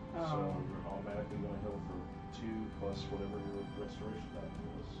 Oh. So you're automatically going to heal for 2 plus whatever your restoration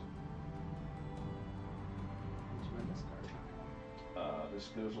value is. Into my discard pile. This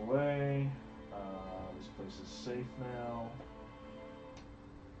goes away. This place is safe now.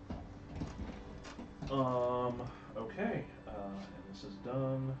 Okay. And this is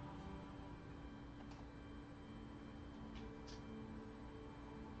done.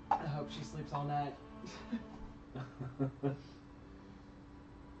 I hope she sleeps all night.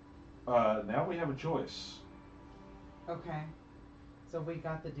 Now we have a choice. Okay. So we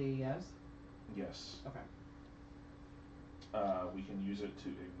got the D, yes? Yes. Okay. We can use it to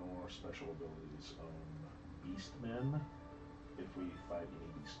ignore special abilities on beastmen if we fight any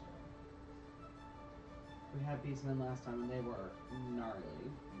beastmen. We had Beastmen last time and they were gnarly.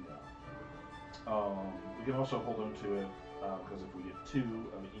 Yeah. We can also hold on to it because if we get 2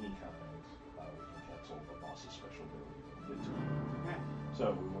 of any kind, we can cancel the boss's special ability. We'll get to it. Okay. So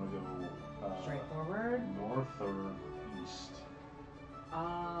we want to go Straight forward. north or east. I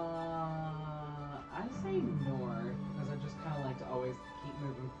say north because I just kind of like to always keep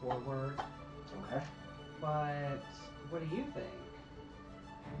moving forward. Okay. But what do you think?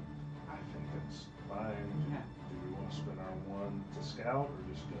 I think it's fine. Okay. Do we want to spend our one to scout or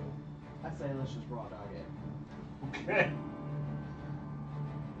just go? I say let's just raw dog it. Okay.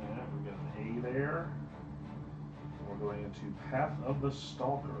 Yeah, we got an A there. We're going into Path of the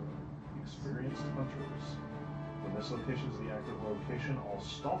Stalker. Experienced hunters. When this location is the active location, all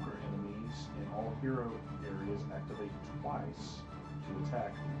Stalker enemies in all hero areas activate twice to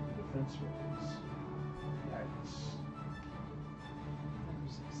attack the defense phase. Yikes.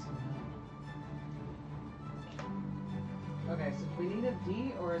 Okay, so do we need a D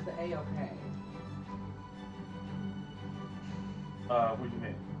or is the A okay? What do you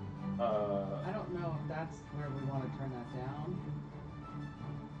mean? I don't know if that's where we want to turn that down,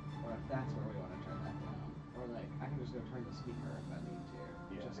 or if that's where we want to turn that down, or like I can just go turn the speaker if I need to.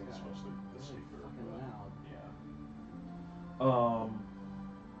 Yeah, I think it's supposed to be the Really speaker. fucking loud.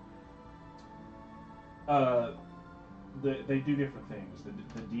 Yeah. They do different things. The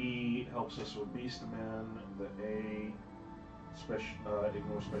D helps us with beast men. The A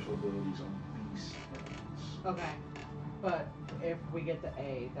ignore special abilities on beast enemies. Okay, but if we get the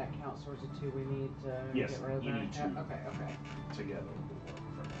A, that counts towards the 2 we need to Yes, get rid of you that? need to. Okay. Together will work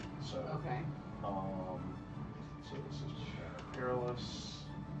for me. So Okay. So this is perilous.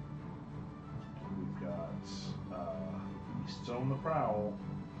 We've got beasts on the prowl.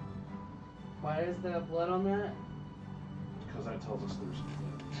 Why is the blood on that? Because that tells us there's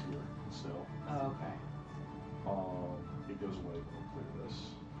enemies here still. Oh, okay. It goes away when we clear this.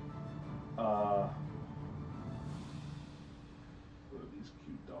 What are these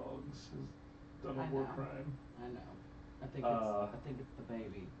cute dogs? Has done a war crime. I know. I think it's the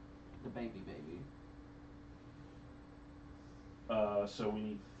baby. The baby. So we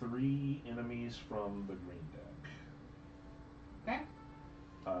need 3 enemies from the green deck. Okay.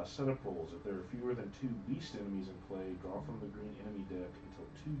 Set up rules. If there are fewer than 2 beast enemies in play, draw from the green enemy deck until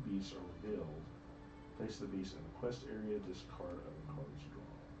 2 beasts are revealed. Place the beast in the quest area, discard other cards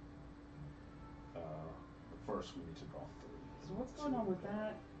drawn. But first we need to draw 3. So what's going on with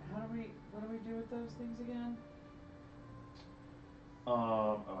that? What do we do with those things again?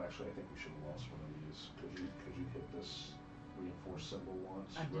 Oh, actually, I think we should have lost one of these because you hit this reinforced symbol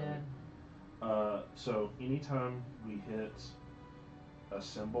once. I right? did. So anytime we hit a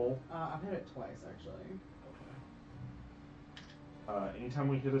symbol. I've hit it twice actually. Okay. Anytime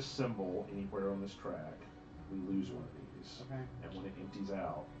we hit a symbol anywhere on this track, we lose one of these. Okay. And when it empties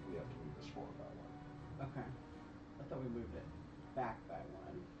out, we have to move this forward by 1. Okay. I thought we moved it back by 1.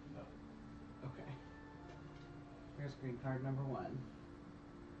 No. Okay. Here's green card number 1.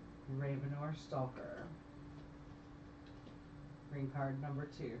 Ravenor Stalker. Green card number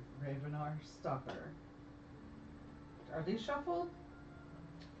 2. Ravenor Stalker. Are these shuffled?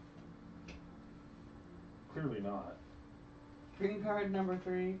 Clearly not. Green card number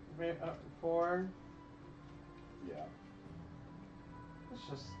 3. 4. Yeah. Let's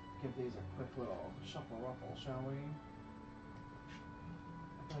just give these a quick little shuffle ruffle, shall we?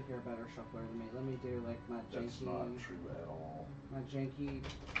 I feel like you're a better shuffler than me. Let me do like my janky. That's not true at all. My janky.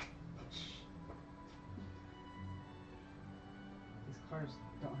 These cards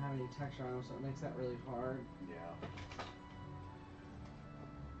don't have any texture on them, so it makes that really hard. Yeah.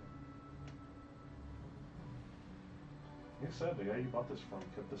 Like I said, the guy you bought this from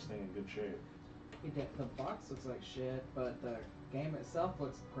kept this thing in good shape. He did. The box looks like shit, but the game itself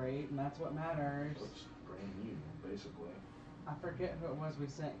looks great, and that's what matters. Looks brand new, basically. I forget who it was we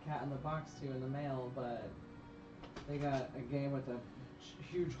sent Cat in the Box to in the mail, but they got a game with a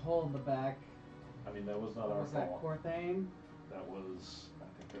huge hole in the back. I mean, that was not What our was that, fault. Corthane? That was, I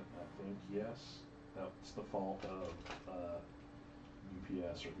think yes. That's the fault of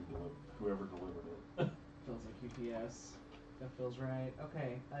UPS or whoever delivered it. Feels like UPS. That feels right.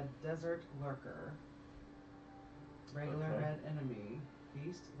 Okay, a desert lurker. Regular Okay. red enemy.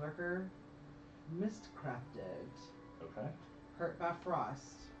 Beast, lurker, mistcrafted. Okay. Hurt by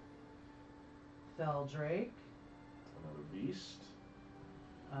frost. Fell drake. Another beast.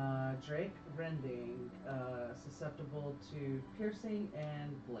 Drake rending. Susceptible to piercing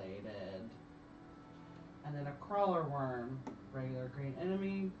and bladed. And then a crawler worm. Regular green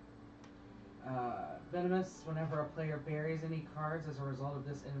enemy. Venomous. Whenever a player buries any cards as a result of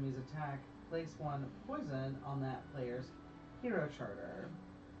this enemy's attack, place 1 poison on that player's hero charter.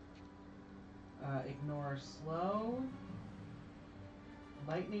 Ignore slow.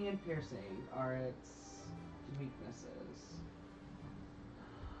 Lightning and piercing are its weaknesses.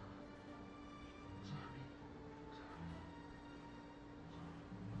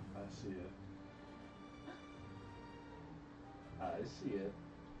 I see it. I see it.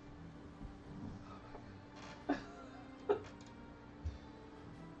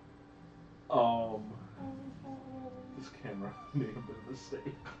 This camera may have been a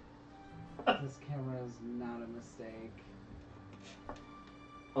mistake. This camera is not a mistake.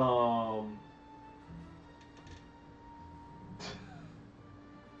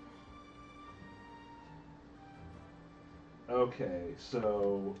 Okay,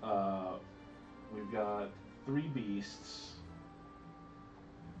 so we've got 3 beasts.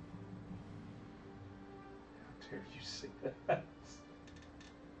 How dare you say that?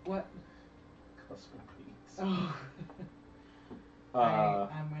 What? Cosmic beasts. Oh.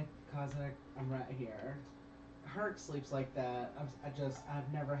 I'm with Cosmic. I'm right here. Herc sleeps like that.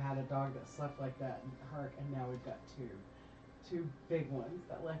 I've never had a dog that slept like that. Herc, and now we've got two big ones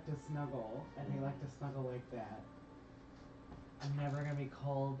that like to snuggle, and they like to snuggle like that. I'm never gonna be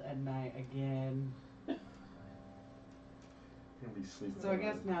cold at night again. You'll be sleeping. So I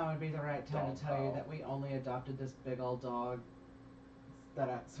guess now would be the right time to tell you pile. that we only adopted this big old dog so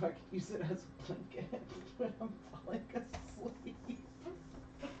I could use it as a blanket when I'm falling asleep.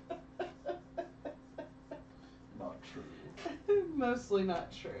 Not true. Mostly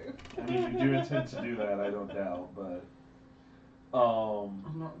not true. I mean, you do intend to do that, I don't doubt, but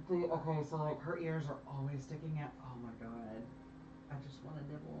Okay, so like her ears are always sticking out. Oh my god, I just want to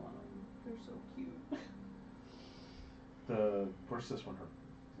nibble on them. They're so cute. where's this one? Her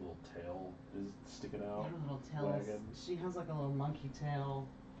little tail is sticking out. Her little tail wagging. she has like a little monkey tail.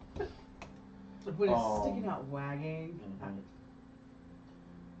 But it's sticking out wagging.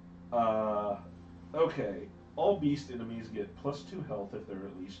 Okay. All beast enemies get +2 health if there are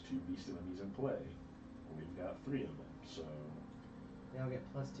at least 2 beast enemies in play. We've got 3 of them, so. They all get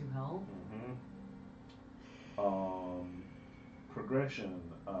 +2 health? Progression.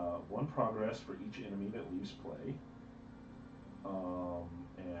 1 progress for each enemy that leaves play.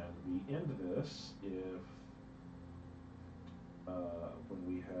 And we end this if when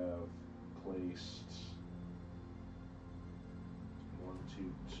we have placed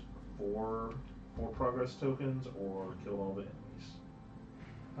 4 progress tokens or kill all the enemies.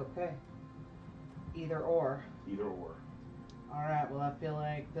 Okay. Either or. Either or. Alright, well I feel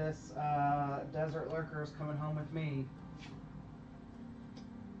like this desert lurker is coming home with me.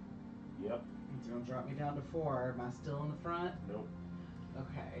 Yep. He's gonna drop me down to 4. Am I still in the front? Nope.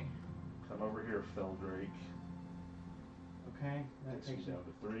 Okay. Come over here, Feldrake. Okay. That Takes you down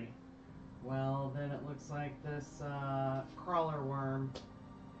to 3. Well, then it looks like this crawler worm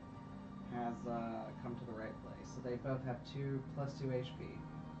has come to the right place. So they both have +2 HP.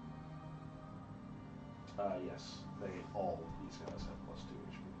 Yes. All of these guys have +2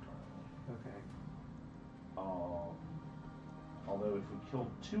 HP currently. Okay. Although if we kill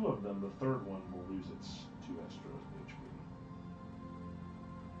 2 of them, the third one will lose its 2 extra HP.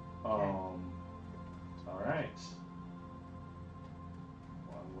 Alright.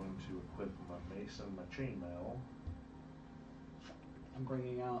 Well, I'm going to equip my mace and my chainmail. I'm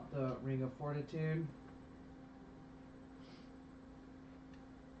bringing out the Ring of Fortitude.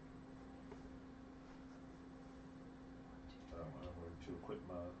 I'm going to equip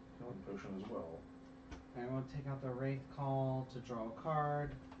my healing potion as well. I'm going to take out the Wraith Call to draw a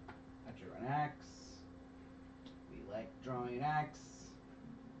card. I drew an axe. We like drawing an axe.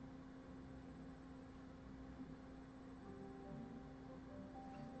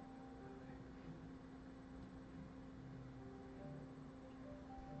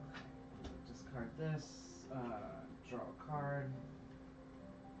 Discard this. Draw a card.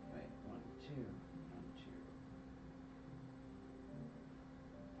 Wait, 1, 2, 1, 2.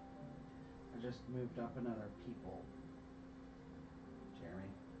 I just moved up another people. Jeremy.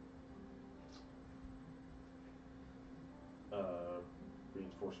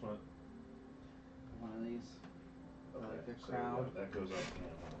 Reinforcement. One of these. Okay, Like the so crowd. that goes up.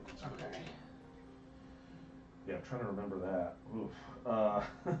 Yeah, Okay. Yeah, I'm trying to remember that. Oof.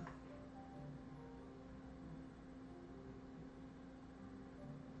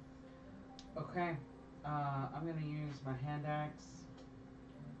 Okay. I'm gonna use my hand axe.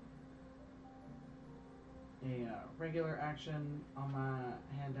 A regular action on my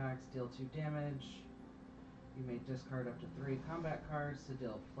hand axe, deal 2 damage. You may discard up to 3 combat cards to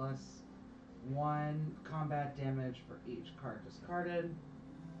deal +1 combat damage for each card discarded.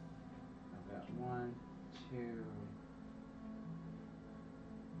 I've got 1, 2,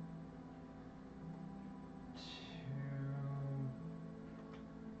 2,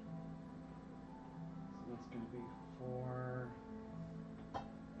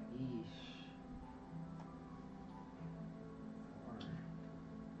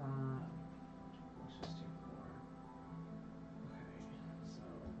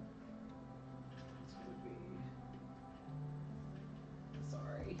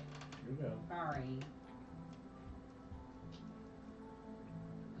 Sorry. You go. Sorry.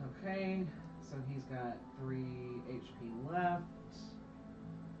 Okay, so he's got 3 HP left.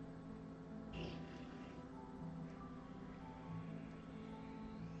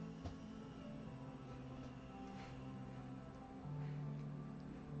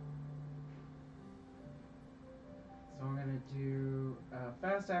 So I'm gonna do a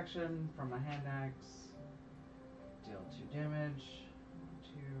fast action from my hand axe. Deal 2 damage.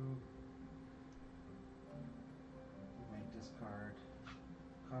 2. Make discard.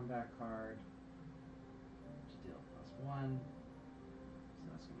 Combat card. To deal +1. So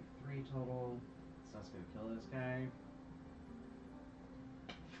that's gonna be 3 total. So that's gonna kill this guy.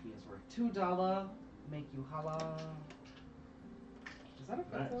 He is worth $2. Make you holla. Is that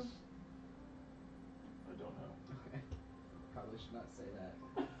offensive? Nice. I don't know. Okay. Probably should not say that.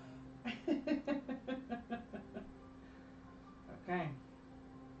 Okay.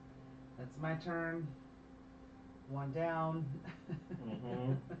 That's my turn. 1 down.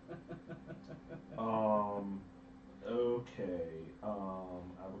 Mm-hmm. Okay.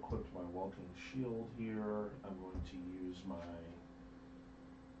 I've equipped my walking shield here. I'm going to use my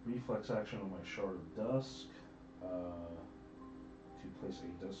reflex action on my shard of dusk to place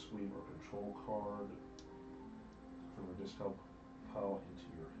a dust sweep or control card from your discard pile into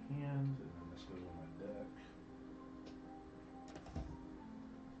your hand, and then this goes on my deck.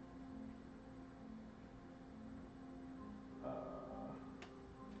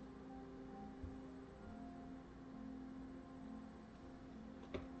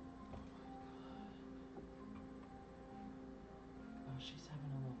 Oh, she's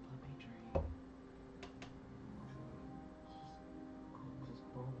having a little puppy dream. Just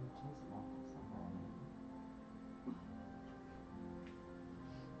pull her teeth off somebody.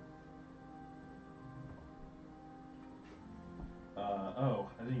 Oh,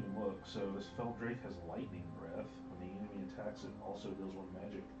 I didn't even look. So this Fell Drake has lightning breath. When the enemy attacks, it also deals 1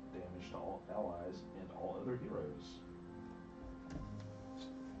 magic damage to all allies and all other heroes.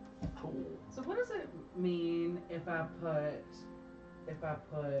 Cool. So what does it mean if I put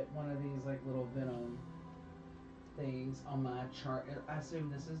one of these like little venom things on my chart? I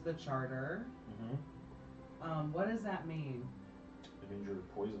assume this is the charter. Mm-hmm. What does that mean? It means you're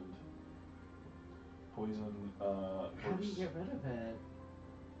poisoned. Poison, How do you get rid of it?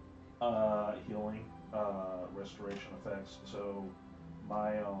 Healing, restoration effects. So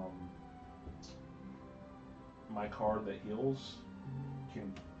my my card that heals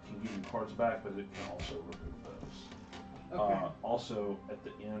can give you cards back, but it can also remove those. Okay. Also, at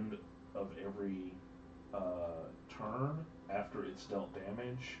the end of every turn, after it's dealt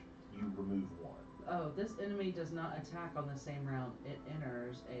damage, you remove 1. Oh, this enemy does not attack on the same round it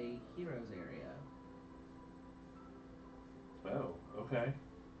enters a hero's area. Oh, okay.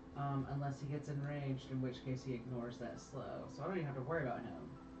 Unless he gets enraged, in which case he ignores that slow. So I don't even have to worry about him.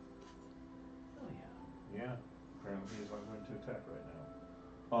 Oh yeah. Yeah. Apparently he's not going to attack right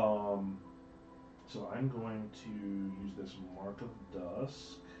now. So I'm going to use this Mark of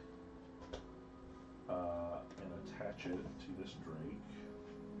Dusk and attach it to this Drake.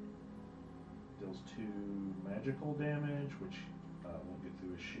 Deals 2 magical damage, which won't get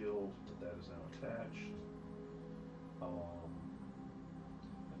through his shield, but that is now attached.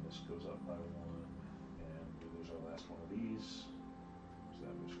 And this goes up by 1, and there's our last one of these. So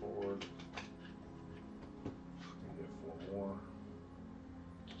that moves forward. We get 4 more.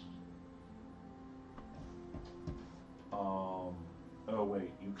 Oh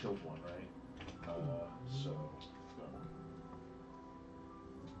wait, you killed 1, right?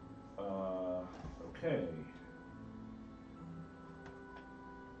 Okay.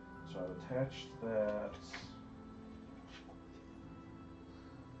 So I've attached that.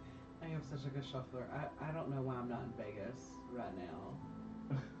 I am such a good shuffler. I don't know why I'm not in Vegas right now.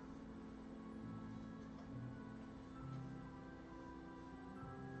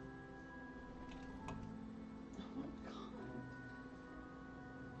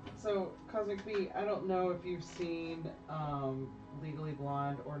 So, Cosmic Bee, I don't know if you've seen Legally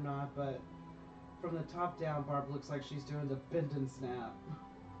Blonde or not, but from the top down, Barb looks like she's doing the bend and snap.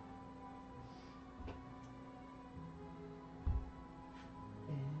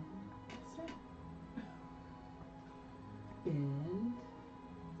 Bend and snap. Bend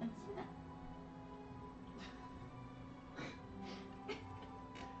and snap.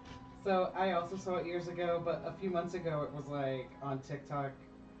 So, I also saw it years ago, but a few months ago it was like on TikTok.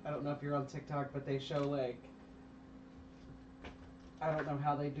 I don't know if you're on TikTok, but they show like, I don't know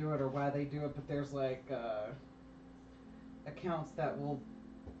how they do it or why they do it, but there's like accounts that will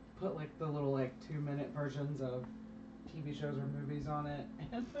put like the little like 2-minute versions of TV shows or movies on it,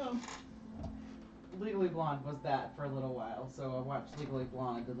 and Legally Blonde was that for a little while. So I watched Legally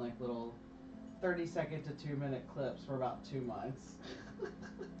Blonde in like little 30-second to 2-minute clips for about 2 months,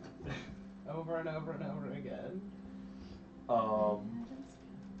 over and over and over again.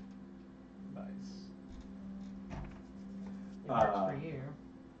 Nice. It works for you.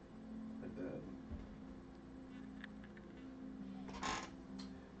 It did.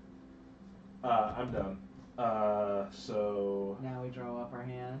 I'm done. So Now we draw up our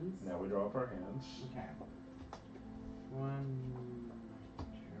hands. now we draw up our hands. Okay. 1, 2,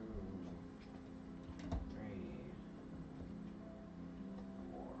 3,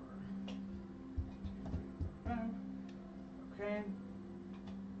 4, 5. Okay.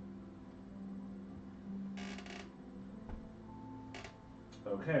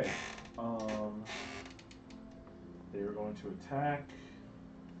 Okay. They are going to attack.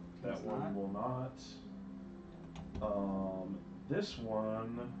 That It's one not. will not. This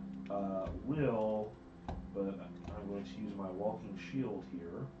one will, but I'm going to use my walking shield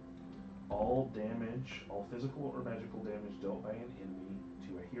here. All damage, all physical or magical damage dealt by an enemy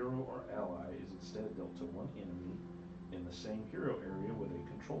to a hero or ally is instead dealt to one enemy in the same hero area with a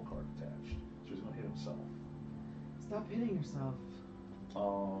control card attached. So he's going to hit himself. Stop hitting yourself.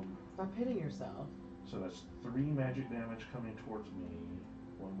 Stop hitting yourself. So that's 3 magic damage coming towards me.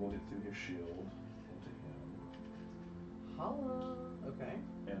 1 will get through his shield into him. Holla. Okay.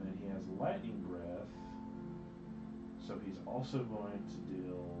 And then he has lightning breath. So he's also going to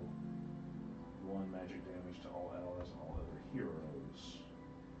deal 1 magic damage to all allies and all other heroes.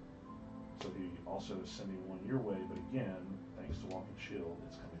 So he also is sending 1 your way, but again, thanks to Walking Shield,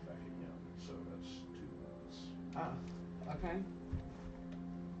 it's coming back again. So that's 2 wounds. Ah. Okay.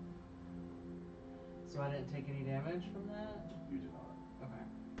 So I didn't take any damage from that? You did not. Okay.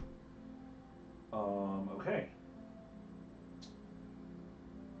 Okay.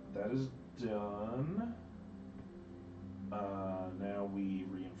 That is done. Now we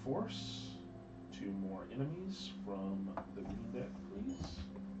reinforce 2 more enemies from the green deck, please.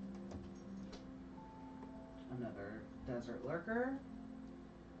 Another Desert Lurker.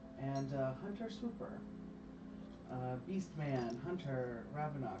 And Hunter Swooper. Beastman, Hunter,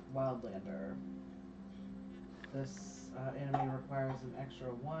 Ravenok, Wildlander. This enemy requires an extra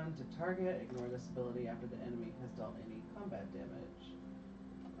 1 to target. Ignore this ability after the enemy has dealt any combat damage.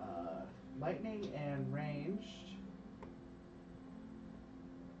 Lightning and ranged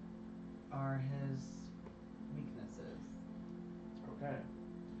are his weaknesses. Okay.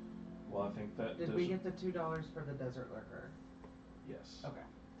 Well, I think that Did we get the $2 for the Desert Lurker? Yes. Okay.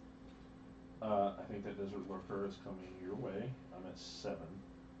 I think that Desert Lurker is coming your way. I'm at 7.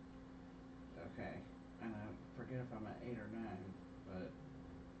 Okay. And I forget if I'm at 8 or 9, but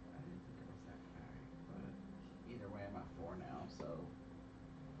I didn't think it was that high. But either way, I'm at 4 now, so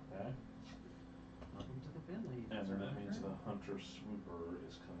Okay. welcome to the family. And then that Desert means Lurker. the Hunter Swooper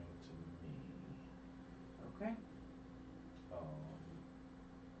is coming to me. Okay.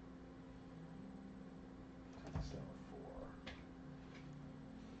 Takes down a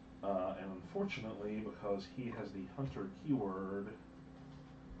 4. And unfortunately, because he has the Hunter keyword,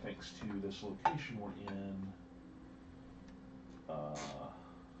 thanks to this location we're in,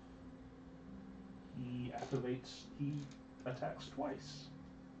 he attacks twice.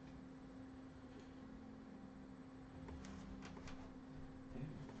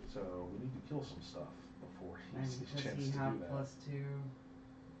 So we need to kill some stuff before he And gets his does chance he to have do that.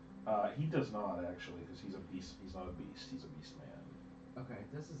 +2? He does not actually, because he's a beast. He's not a beast. He's a beast man. Okay,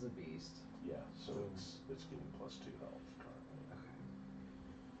 this is a beast. Yeah, so it's getting +2 health currently.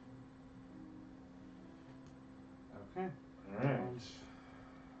 Okay. All right.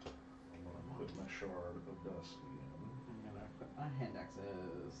 I'm gonna put my shard of dusk again. I'm gonna put my hand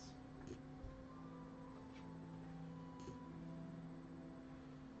axes.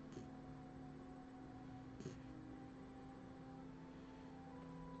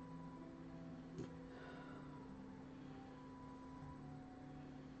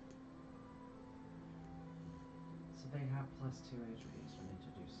 So they have +2 HP, so we need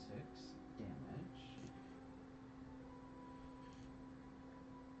to do 6 damage.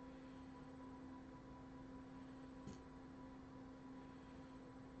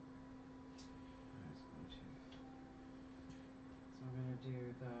 So I'm gonna do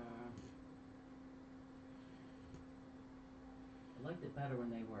the. I liked it better when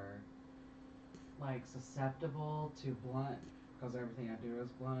they were like susceptible to blunt, because everything I do is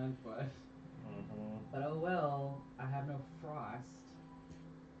blunt, but but oh well, I have no frost.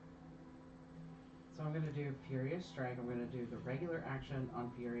 So I'm gonna do Furious Strike. I'm gonna do the regular action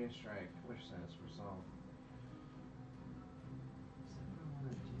on Furious Strike, which says resolve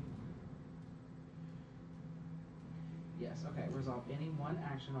Yes, okay. Resolve any one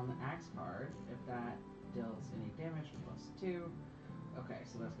action on the axe card. If that deals any damage, +2. Okay,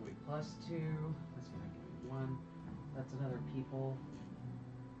 so that's going to be +2. That's going to give me 1. That's another people.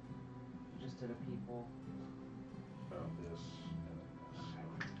 Just did a people. Oh, this and then this.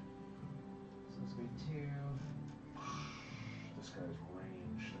 Okay. So it's going to be 2. This guy's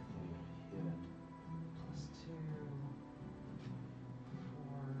ranged. I can't even hit him. +2.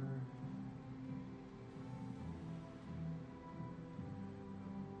 4.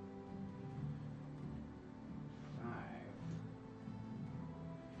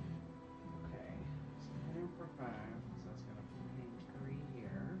 Okay, so hit him for 5, so that's going to pay 3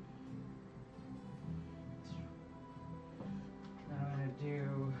 here. Then I'm going to do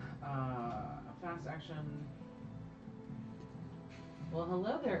a fast action. Well,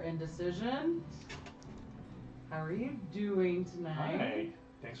 hello there, Indecision. How are you doing tonight? Hi,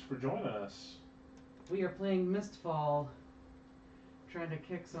 thanks for joining us. We are playing Mistfall, trying to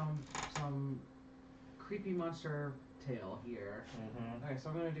kick some creepy monster tail here. Mm-hmm. Okay, so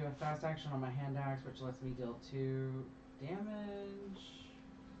I'm going to do a fast action on my hand axe, which lets me deal 2 damage.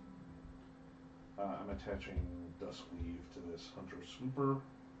 I'm attaching Duskweave to this Hunter Swooper,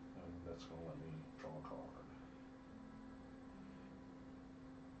 and that's going to let me draw a card.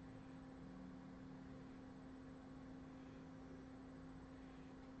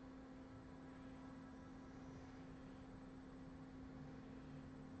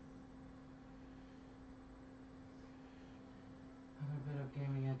 I have a bit of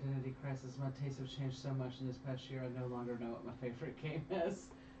gaming identity crisis. My tastes have changed so much in this past year, I no longer know what my favorite game is.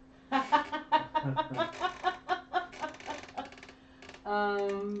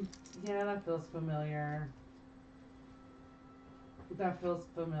 Yeah, that feels familiar. That feels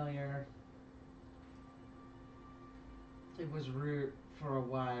familiar. It was Root for a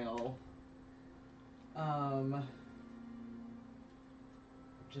while.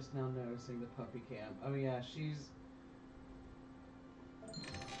 Just now noticing the puppy cam. Oh yeah, she's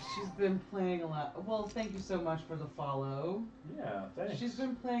been playing a lot. Well, thank you so much for the follow. Yeah, thanks. She's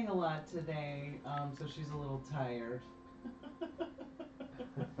been playing a lot today, so she's a little tired.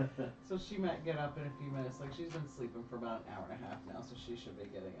 So she might get up in a few minutes. Like, she's been sleeping for about an hour and a half now, so she should be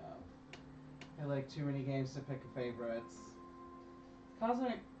getting up. I like too many games to pick favorites.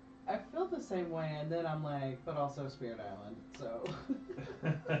 Cosmic, I feel the same way, and then I'm like, but also Spirit Island, so.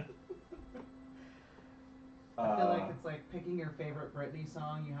 I feel like it's like picking your favorite Britney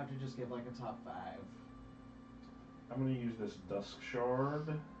song, you have to just give like a top 5. I'm going to use this Dusk Shard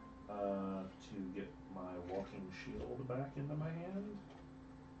to get my Walking Shield back into my hand.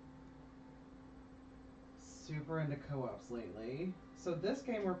 Super into co-ops lately. So this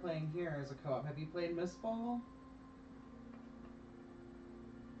game we're playing here is a co-op. Have you played Mistfall?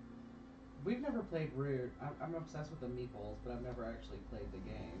 We've never played Root. I'm obsessed with the meeples, but I've never actually played the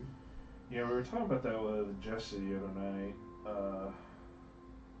game. Yeah, we were talking about that with Jesse the other night.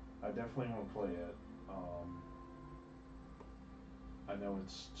 I definitely want to play it. I know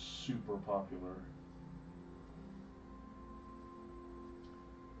it's super popular.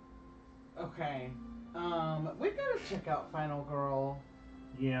 Okay. We've got to check out Final Girl.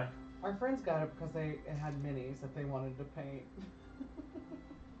 Yeah. Our friends got it because it had minis that they wanted to paint.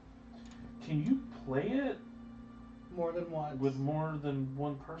 Can you play it more than once? With more than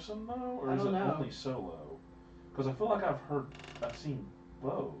one person though, or I is don't it know. only solo? Because I feel like I've seen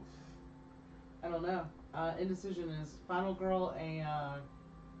both. I don't know. Indecision, is Final Girl a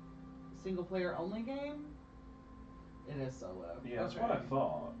single player only game? It is solo. Yeah, that's what I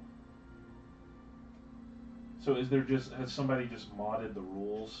thought. So has somebody just modded the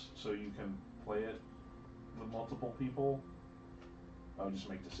rules so you can play it with multiple people? Oh, just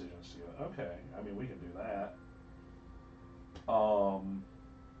make decisions together. Okay, I mean we can do that.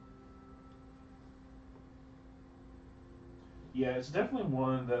 Yeah, it's definitely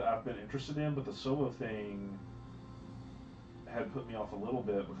one that I've been interested in, but the solo thing had put me off a little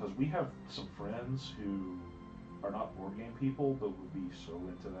bit because we have some friends who are not board game people but would be so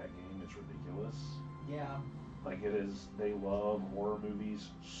into that game, it's ridiculous. Yeah. Like it is, they love horror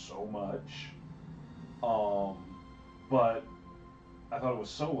movies so much. But I thought it was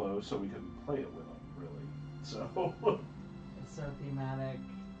solo, so we couldn't play it with them, really. So. It's so thematic,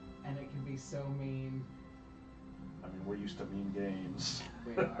 and it can be so mean. I mean, we're used to mean games.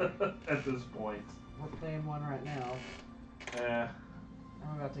 We are. At this point. We're playing one right now.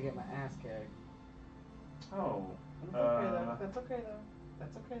 I'm about to get my ass kicked. Oh. That's okay though. That's okay though.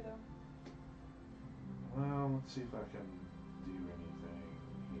 That's okay though. Well, let's see if I can do anything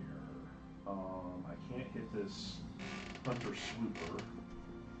here. I can't hit this Hunter Swooper.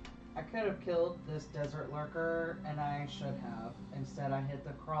 I could have killed this desert lurker, and I should have. Instead, I hit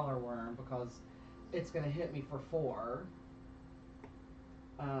the crawler worm because it's gonna hit me for 4.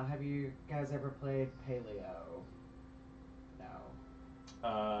 Have you guys ever played Paleo?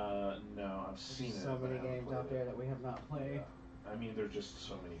 No. No, I've seen There's it. so but I many haven't games played out it. there that we have not played. Yeah. I mean, there's just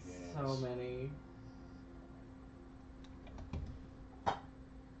so many games. So many.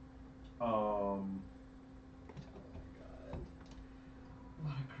 Oh my god.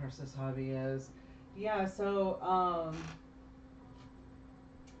 What a curse this hobby is. Yeah, so,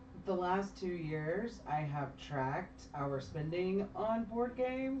 the last 2 years, I have tracked our spending on board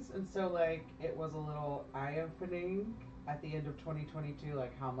games, and so, like, it was a little eye-opening at the end of 2022,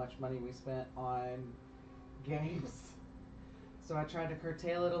 like, how much money we spent on games. So I tried to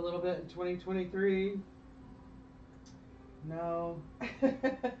curtail it a little bit in 2023. No.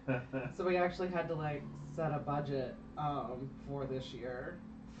 So we actually had to, like, set a budget for this year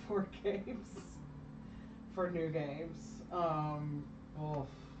for games, for new games. Oof.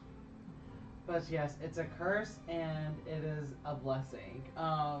 But yes, it's a curse and it is a blessing.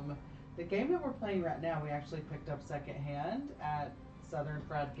 The game that we're playing right now, we actually picked up secondhand at Southern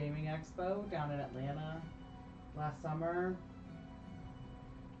Fried Gaming Expo down in Atlanta last summer.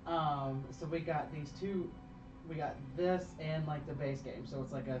 So we got these two. We got this and like the base game. So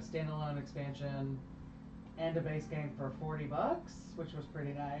it's like a standalone expansion and a base game for $40, which was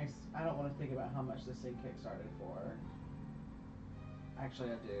pretty nice. I don't want to think about how much this thing kickstarted for.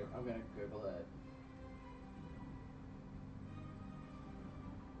 Actually, I do. I'm gonna Google it.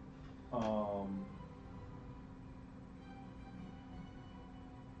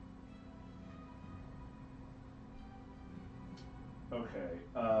 Okay.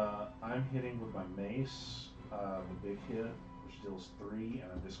 I'm hitting with my mace, the big hit, which deals 3,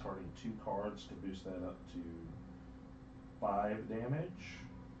 and I'm discarding 2 cards to boost that up to 5 damage.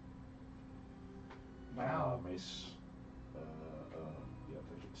 Wow. Mace. Yeah, I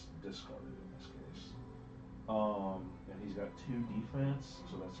think it's discarded in this case. And he's got 2 defense,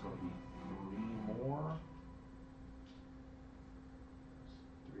 so that's going to be 3 more.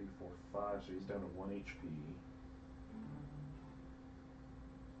 3, 4, 5. So he's down to 1 HP.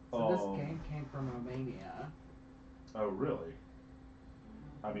 So this game came from Romania. Oh, really?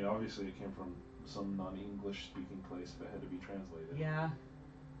 I mean, obviously it came from some non-English speaking place that had to be translated. Yeah.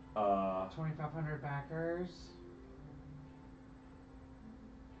 2,500 backers.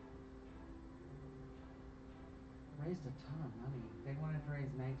 Raised a ton of money. They wanted to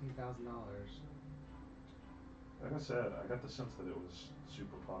raise $19,000. Like I said, I got the sense that it was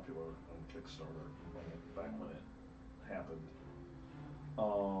super popular on Kickstarter back when it happened.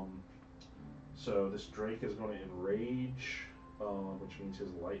 So this Drake is going to enrage, which means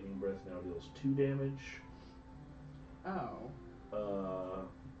his lightning breath now deals 2 damage. Oh.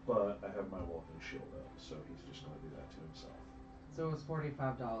 But I have my walking shield up, so he's just going to do that to himself. So it was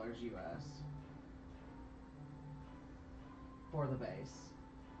 $45 US for the base.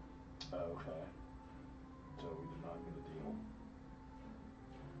 Okay. So we did not get a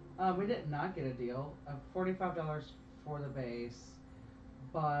deal. We did not get a deal. $45 for the base,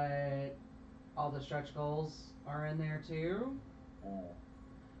 but all the stretch goals are in there too. Oh.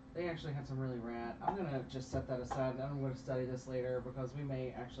 They actually had some really rad. I'm gonna just set that aside. I'm gonna study this later because we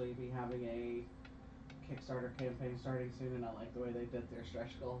may actually be having a Kickstarter campaign starting soon, and I like the way they did their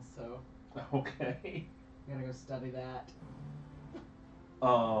stretch goals. So Okay. I'm gonna go study that.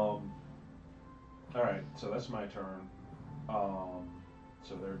 All right, so that's my turn.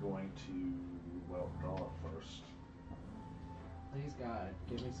 So they're going to, well, draw it first. Please God,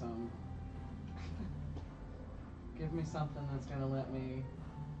 give me some. Give me something that's gonna let me.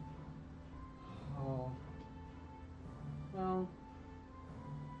 Oh. Well.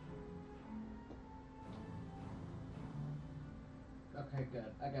 Okay,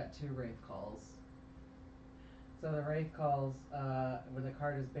 good. I got 2 Wraith Calls. So the Wraith Calls, when the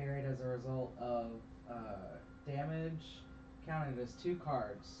card is buried as a result of damage, counted as 2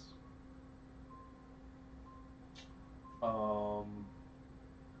 cards.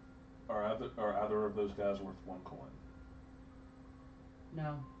 Are either of those guys worth 1 coin?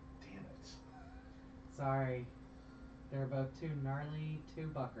 No. Damn it. Sorry. They're both 2 gnarly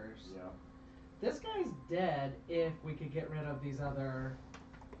 2-buckers. Yeah. This guy's dead if we could get rid of these other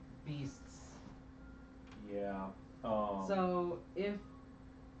beasts. Yeah. So if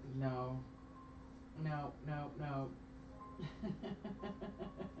no. No, no, no.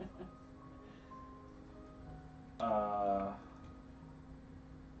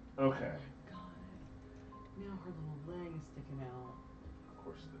 Okay. God. Now her little leg is sticking out. Of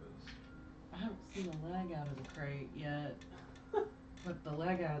course it is. I haven't seen a leg out of the crate yet. But The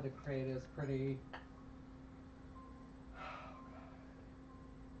leg out of the crate is pretty.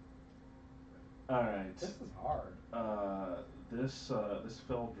 All right. This is hard. This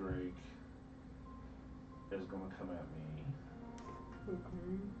fell drake is gonna come at me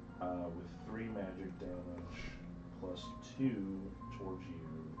with 3 magic damage plus 2 towards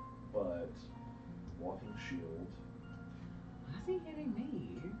you, but walking shield. Why is he hitting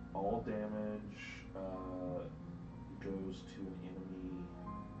me? All damage goes to an enemy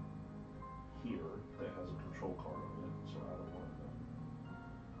here that has a control card on it, so either one of them.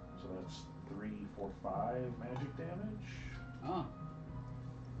 So that's 3, 4, 5 magic damage. Oh.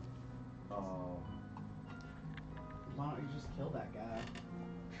 Um, Why don't you just kill that guy?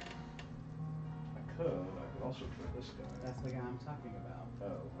 I could also try this guy. That's the guy I'm talking about.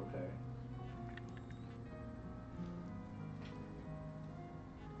 Oh, okay.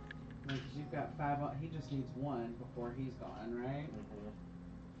 Because you've got 5 on, he just needs 1 before he's gone, right? Mm-hmm.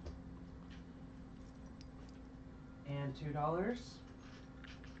 And $2. Oh,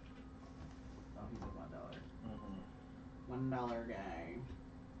 he did $1. $1 guy.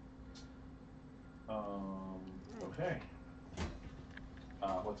 Okay.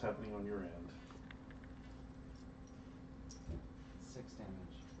 What's happening on your end? 6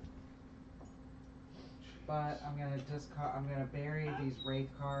 damage. But I'm gonna discard. I'm gonna bury these wraith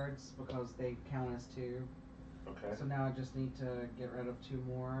cards because they count as 2. Okay. So now I just need to get rid of 2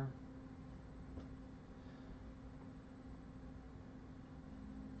 more.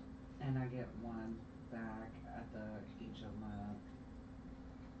 And I get 1 back at each of my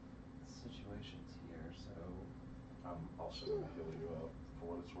situations here. So I'm also gonna heal you up for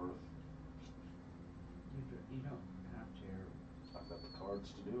what it's worth. you don't have to. I've got the cards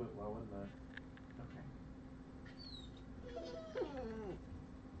to do it. Why wouldn't I? Okay.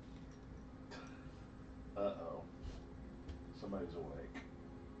 Uh-oh. Somebody's awake.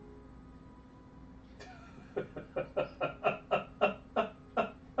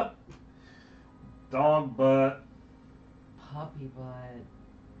 Dog butt. Puppy butt.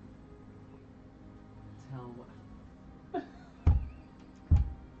 Tell what.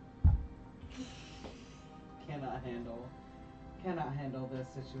 Cannot handle this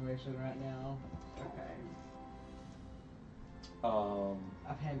situation right now. Okay.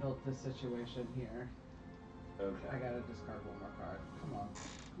 I've handled this situation here. Okay. I gotta discard 1 more card. Come on,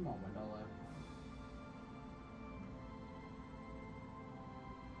 Windola.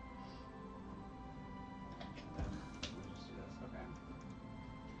 We'll just do this. Okay.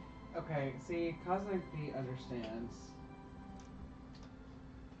 Okay. See, Cosmic Beat understands.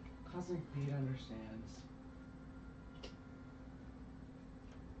 Cosmic Beat understands.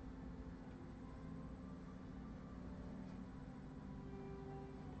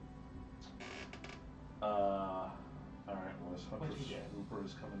 Alright, well, this Hunter Swooper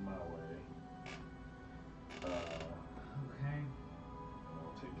is coming my way. Okay.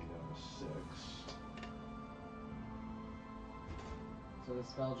 That'll take me down to 6. So the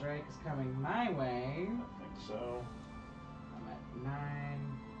Spell Drake is coming my way. I think so. I'm at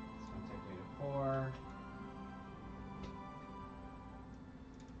 9. It's gonna take me to 4.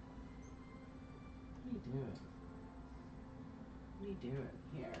 What are you doing? What are you doing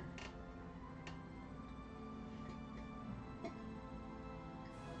here?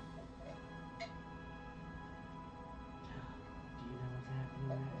 Do you know what's happening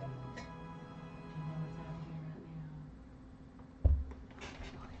right now? Do you know what's happening right now?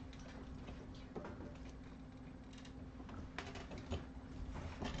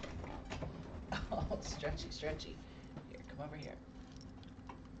 Okay. Oh, stretchy. Here, come over here.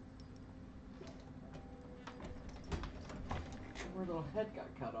 Her little head got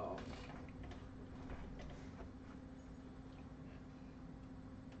cut off.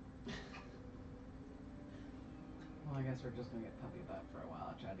 Well, I guess we're just gonna get puppy butt for a while.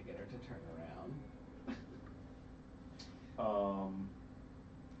 I tried to get her to turn around.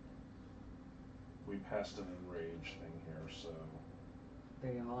 We passed an enrage thing here, so.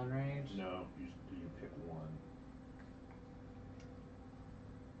 They all enraged? No, you pick 1.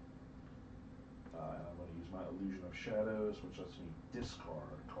 And I'm going to use my Illusion of Shadows, which lets me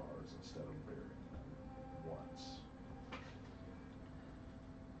discard cards instead of burying them once.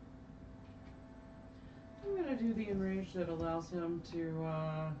 I'm gonna do the enrage that allows him to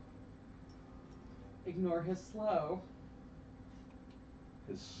ignore his slow.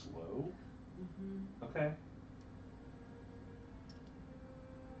 His slow? Mm-hmm. Okay.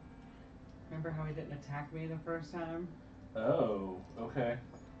 Remember how he didn't attack me the first time? Oh, okay.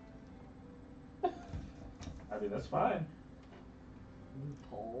 I mean, that's fine.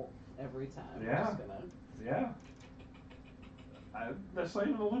 Loophole every time. Yeah. I'm just gonna... Yeah. That's not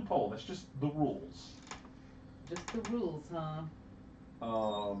even a loophole. That's just the rules. Just the rules, huh?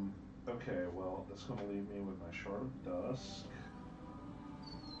 Okay, well, that's going to leave me with my Shard of Dusk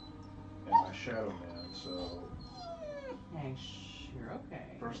and my Shadow Man. So, Hey, sure,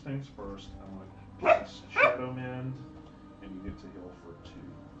 okay. first things first, I'm going to cast Shadow Man, and you get to heal for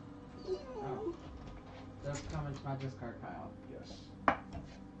 2. Oh. Those come into my discard pile. Yes. And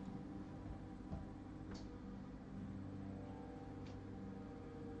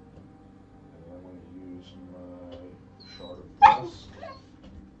then I'm going to use my Shard of Dusk.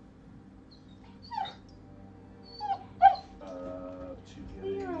 To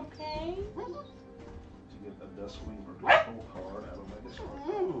get You're okay. a Dusk Weaver control card out of my discard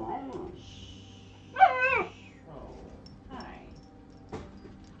pile. Oh, hi.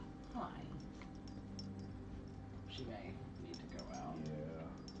 Hi. She may need to go out.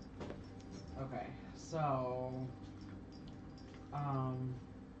 Yeah. Okay, so, I'll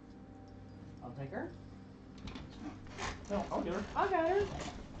take her. No, I'll get her. I got her.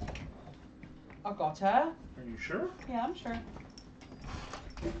 I got her. Are you sure? Yeah, I'm sure.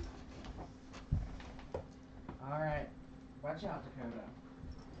 All right. Watch out, Dakota.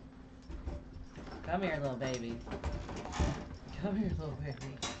 Come here, little baby. Come here, little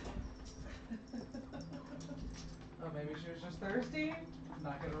baby. Oh, maybe she was just thirsty?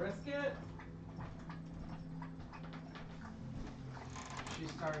 Not gonna risk it. She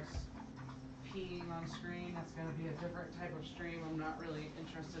starts peeing on screen. That's gonna be a different type of stream I'm not really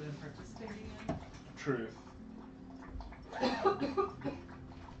interested in participating in. Truth.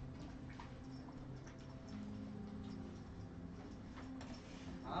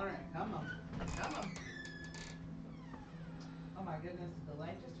 Alright, come on. Come on. Oh my goodness, did the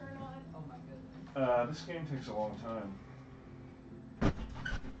light just turn on? Oh my goodness. This game takes a long time.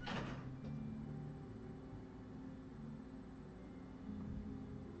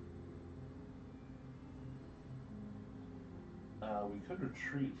 We could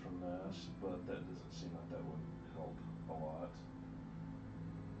retreat from this, but that doesn't seem like that would help a lot.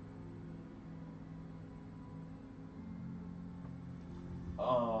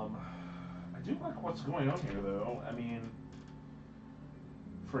 I do like what's going on here, though. I mean,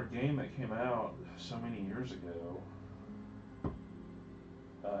 for a game that came out so many years ago,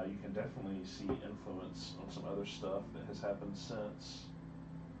 you can definitely see influence on some other stuff that has happened since.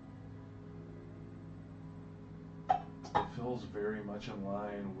 It feels very much in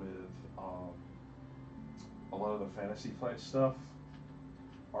line with a lot of the Fantasy Flight stuff.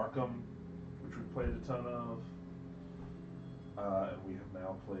 Arkham, which we played a ton of. And we have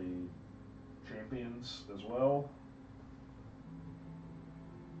now played Champions as well.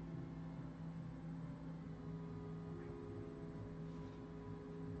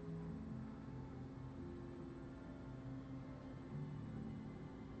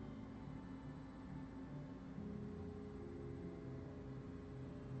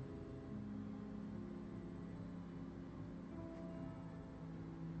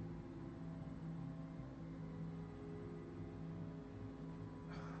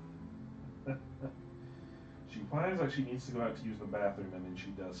 She whines like she needs to go out to use the bathroom, and then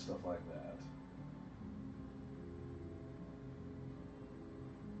she does stuff like that.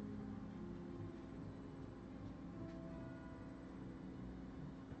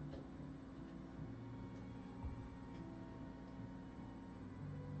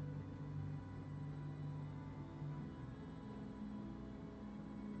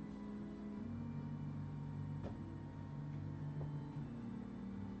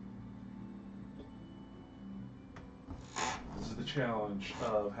 This is the challenge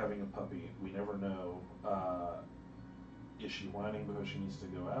of having a puppy. We never know. Is she whining because she needs to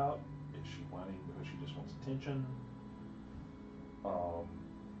go out? Is she whining because she just wants attention?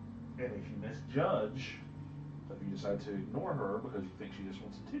 And if you misjudge, if you decide to ignore her because you think she just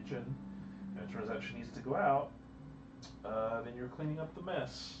wants attention, and it turns out she needs to go out, then you're cleaning up the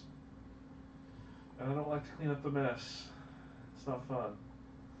mess. And I don't like to clean up the mess. It's not fun.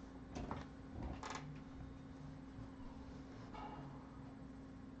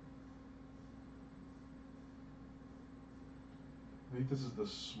 I think this is the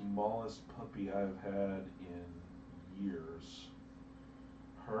smallest puppy I've had in years.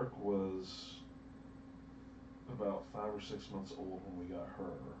 Herc was about 5 or 6 months old when we got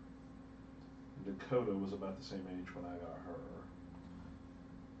her. Dakota was about the same age when I got her.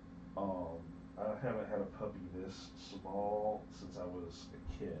 I haven't had a puppy this small since I was a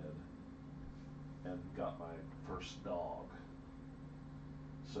kid and got my first dog.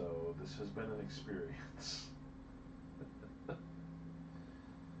 So this has been an experience.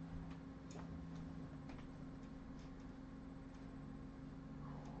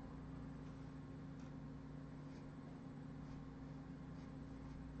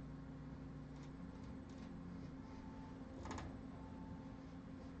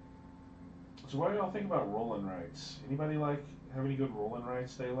 So what do y'all think about rolling rights? Anybody have any good rolling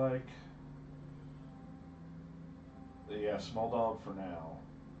rights they like? Yeah, small dog for now.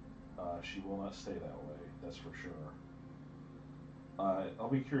 She will not stay that way. That's for sure. I'll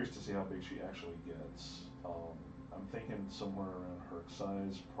be curious to see how big she actually gets. I'm thinking somewhere around her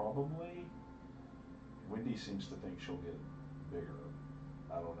size, probably. Wendy seems to think she'll get bigger.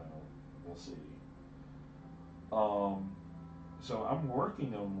 I don't know. We'll see. Um, so I'm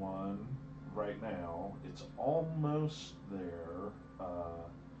working on one right now. It's almost there.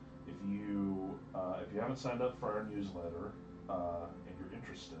 If you haven't signed up for our newsletter and you're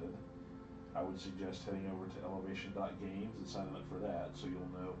interested, I would suggest heading over to elevation.games and signing up for that, so you'll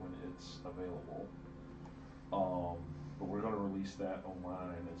know when it's available. But we're going to release that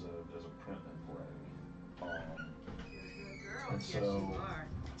online as a print and play. And so,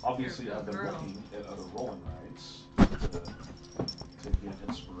 obviously, I've been looking at other rolling rights to get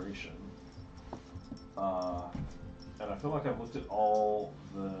inspiration. And I feel like I've looked at all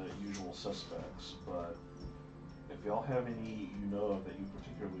the usual suspects, but if y'all have any you know of that you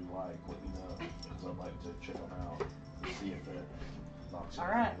particularly like, let me know, because I'd like to check them out and see if it knocks All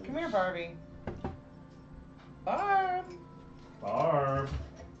right, come here, Barbie. Barb. Barb.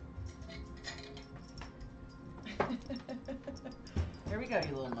 Here we go,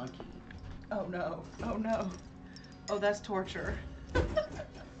 you little monkey. Oh no, oh no. Oh, that's torture. Flip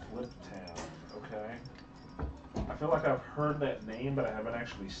Town, okay. I feel like I've heard that name, but I haven't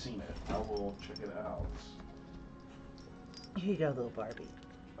actually seen it. I will check it out. Here you go, little Barbie.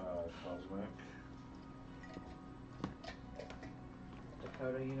 Cosmic.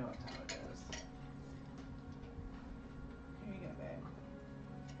 Dakota, you know how it is. Here you go,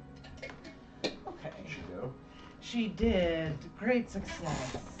 babe. Okay. Did she go? She did. Great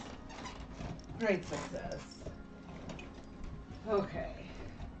success. Great success. Okay.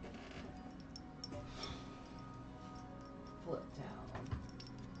 Flip Down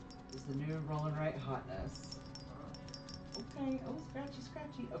is the new Rollin' Right hotness. Okay. Oh, scratchy,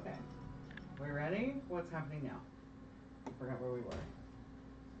 scratchy. Okay. We ready? What's happening now? I forgot where we were.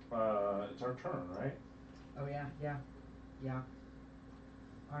 It's our turn, right? Oh, yeah, yeah, yeah.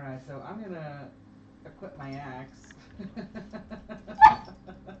 Alright, so I'm gonna equip my axe.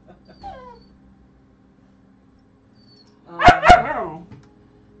 Oh.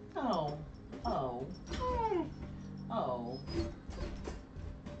 Oh. Oh. Oh.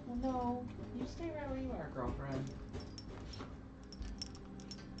 Well, no. You stay right where you are, girlfriend.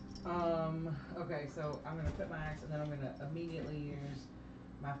 Okay, so I'm gonna equip my axe and then I'm gonna immediately use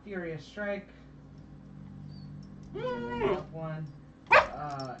my Furious Strike. Up one.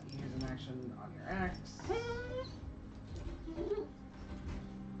 Use an action on your axe.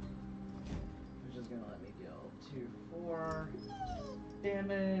 Which is gonna let me deal 2-4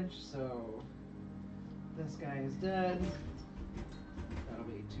 damage, so this guy is dead. That'll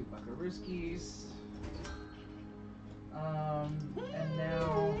be 2 buckarooskies. And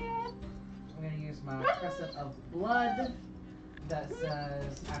now I'm gonna use my Crescent of Blood that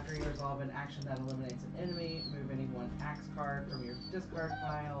says after you resolve an action that eliminates an enemy, move any one axe card from your discard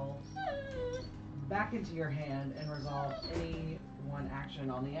pile back into your hand and resolve any one action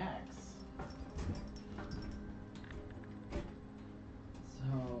on the axe.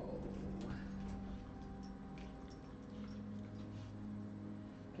 So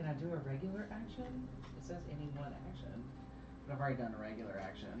can I do a regular action? It says any one action, but I've already done a regular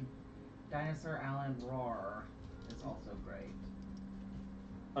action. Dinosaur Allen Roar is also great.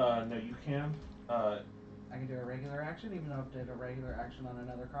 No, you can. I can do a regular action even though I did a regular action on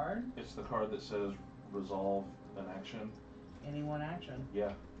another card? It's the card that says resolve an action. Any one action?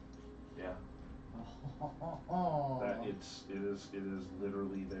 Yeah. Yeah. Oh. That it is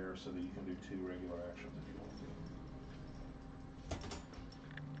literally there so that you can do 2 regular actions if you want to.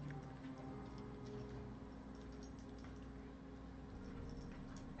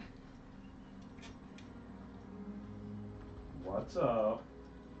 What's up?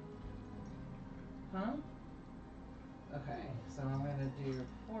 Huh? Okay, so I'm gonna do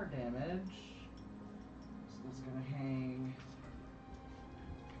 4 damage. So that's gonna hang.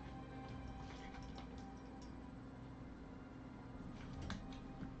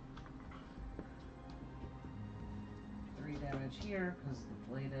 Damage here because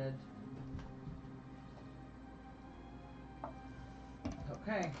deflated.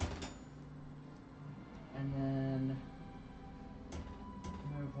 Okay. And then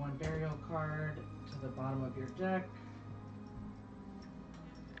move 1 burial card to the bottom of your deck.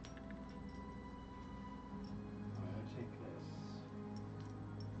 I'm going to take this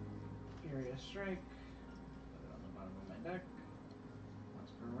Furious Strike, put it on the bottom of my deck.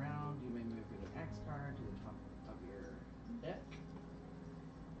 Once per round, you may move it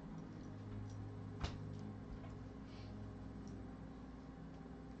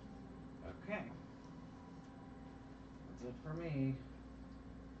Okay. That's it for me.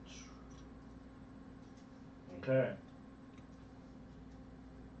 Okay.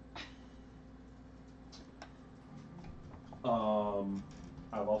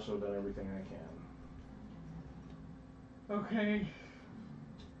 I've also done everything I can. Okay.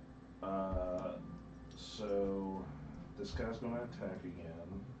 So this guy's gonna attack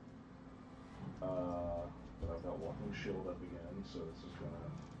again. But I've got walking shield up again, so this is gonna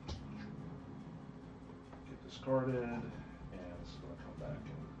get discarded, and this is gonna come back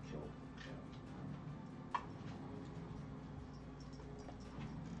and kill him.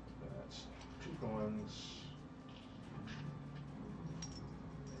 That's 2 coins.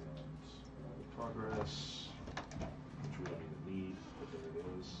 And progress, which we don't even need, but there it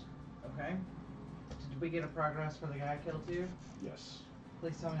is. Okay. Did we get a progress for the guy I killed too? Yes.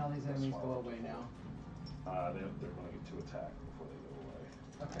 Please tell me all these enemies go away now. They're going to get to attack before they go away.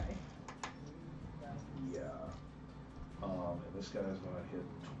 Okay. Yeah. And this guy's going to hit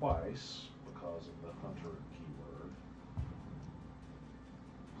twice because of the hunter keyword.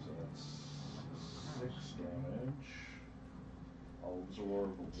 So that's 6 damage. I'll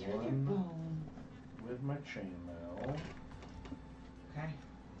absorb 1 with my chainmail. Okay.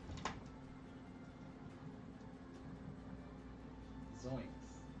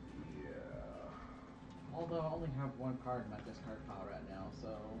 Zoinks. Yeah. Although I only have 1 card in my discard pile right now, so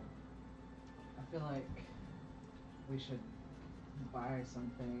I feel like we should buy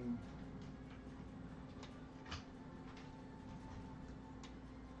something.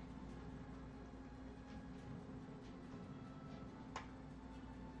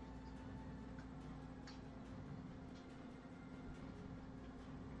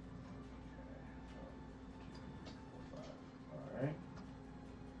 Alright.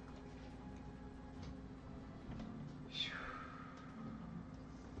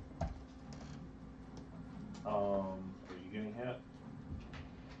 Are you getting hit?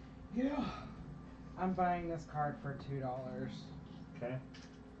 Yeah. I'm buying this card for $2. Okay.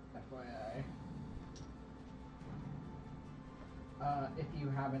 FYI. If you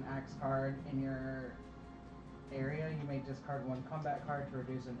have an axe card in your area, you may discard 1 combat card to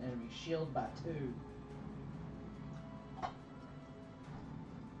reduce an enemy shield by 2.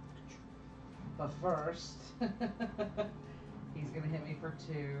 But first, he's gonna hit me for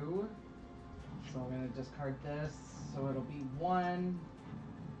 2. So I'm gonna discard this, so it'll be 1.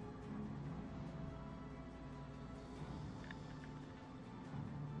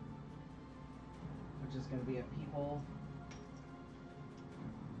 Which is gonna be a people.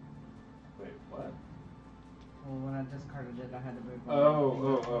 Wait, what? Well, when I discarded it, I had to move on.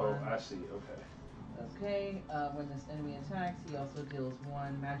 Oh, I see, okay. Okay, when this enemy attacks, he also deals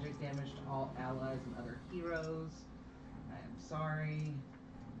 1 magic damage to all allies and other heroes. I am sorry.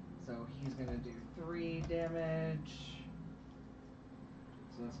 So he's gonna do 3 damage.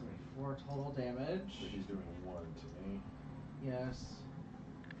 So that's gonna be 4 total damage. So he's doing 1 to me. Yes.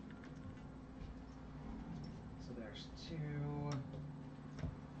 So there's 2.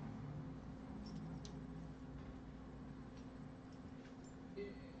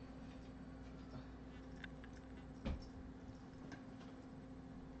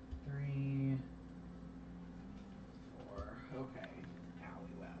 Three, 4. Okay.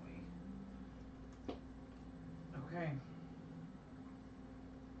 Owie wowie. Okay.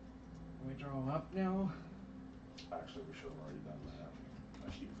 Can we draw up now? Actually, we should have already done that. I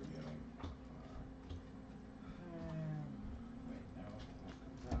keep forgetting. Wait, no. What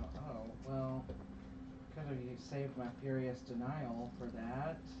comes out? Oh, well. Could have saved my Furious Denial for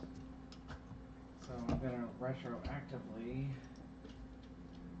that. So I'm gonna retroactively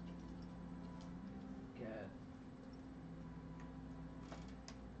get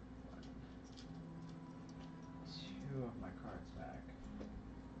 2 of my cards back.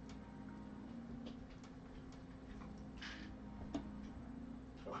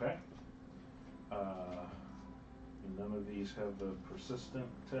 Okay. None of these have the persistent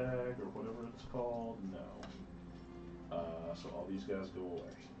tag or whatever it's called. No. So all these guys go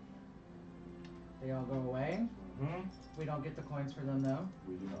away. They all go away? Mm-hmm. We don't get the coins for them though?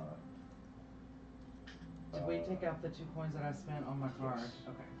 We do not. Did we take out the 2 coins that I spent on my card? Yes.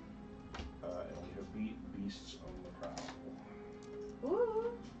 Okay. And we have beasts on the prowl.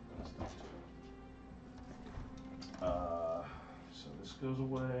 Ooh! That's tough too. So this goes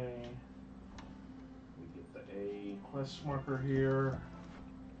away. We get the A quest marker here.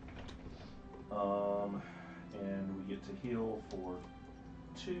 And we get to heal for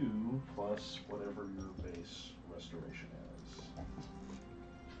 2 plus whatever your base restoration is.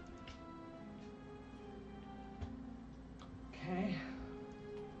 Okay.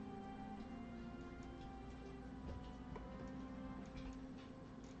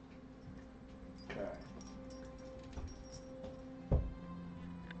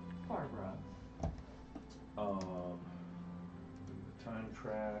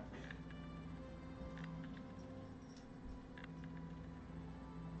 track.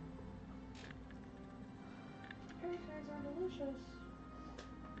 Fairy tags are delicious.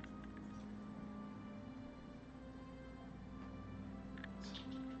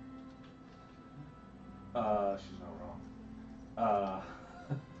 She's not wrong.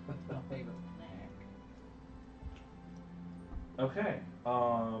 My favorite snack. Okay. Do you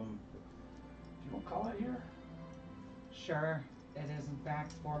want to call it here? Sure. It is in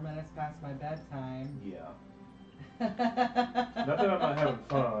fact 4 minutes past my bedtime. Yeah. Not that I'm not having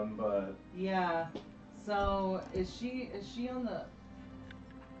fun, but yeah. So is she on the?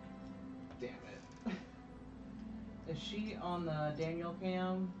 Damn it. Is she on the Daniel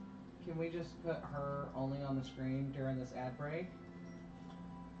cam? Can we just put her only on the screen during this ad break?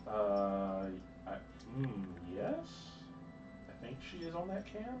 Yes. I think she is on that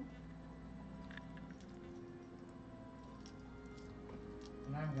cam.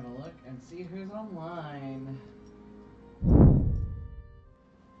 And I'm gonna look and see who's online.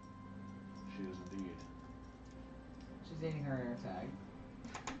 She is indeed. She's eating her air tag.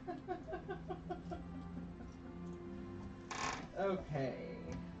 Okay.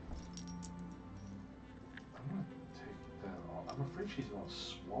 I'm gonna take that off. I'm afraid she's gonna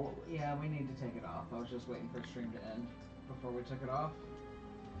swallow it. Yeah, we need to take it off. I was just waiting for the stream to end before we took it off.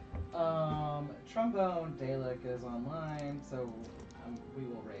 Trombone Dalek is online, so we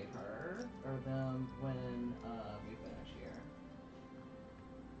will raid her or them when we finish here.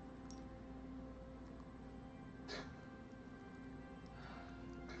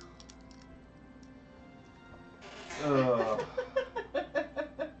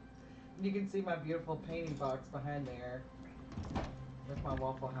 You can see my beautiful painting box behind there with my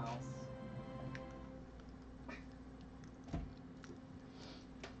Waffle House.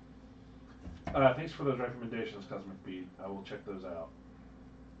 Thanks for those recommendations, Cosmic Beat. I will check those out.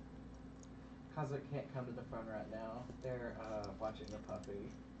 Cosmic can't come to the phone right now. They're watching the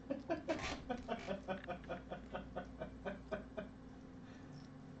puppy.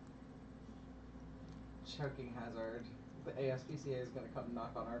 Choking hazard. The ASPCA is going to come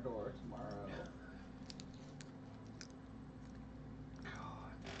knock on our door tomorrow.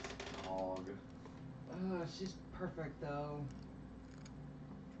 God, dog. She's perfect though.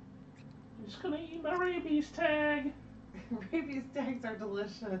 I'm just gonna eat my rabies tag. Rabies tags are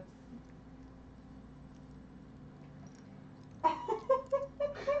delicious.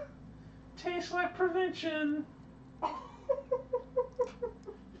 Tastes like prevention.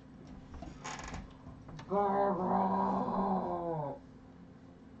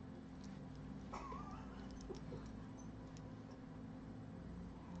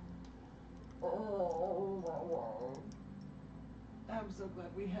 I'm so glad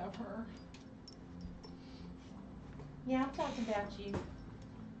we have her. Yeah, I'm talking about you.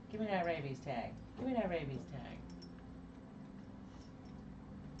 Give me that rabies tag. Give me that rabies tag.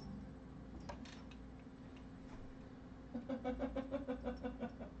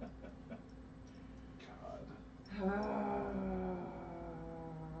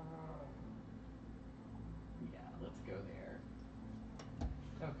 Yeah, let's go there.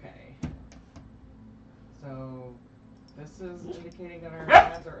 Okay. So, this is indicating that our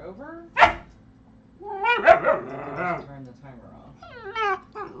ads are over. Just turn the timer off.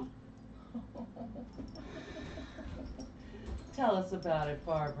 Tell us about it,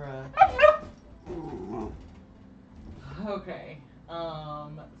 Barbara. Okay.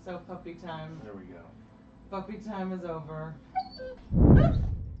 So puppy time. There we go. Puppy time is over.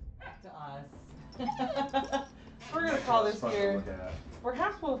 Back to us. We're gonna call this here.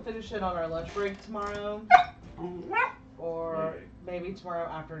 Perhaps we'll finish it on our lunch break tomorrow. Or maybe tomorrow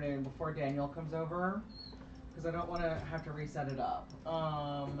afternoon before Daniel comes over. Because I don't want to have to reset it up.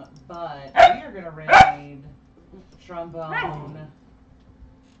 But we are gonna raid Trombone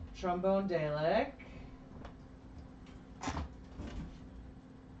Dalek.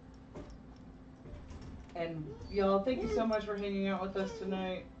 And y'all, thank you so much for hanging out with us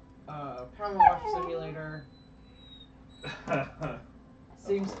tonight. Power Wash Simulator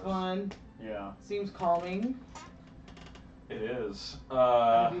seems fun. Yeah. Seems calming. It is.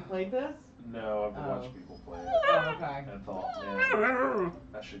 Have you played this? No, I've been watching people play it. Oh, okay. And thought, man,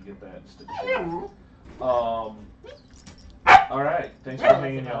 I should get that instead of alright, thanks for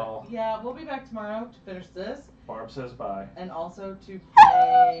hanging, y'all. Yeah, we'll be back tomorrow to finish this. Barb says bye. And also to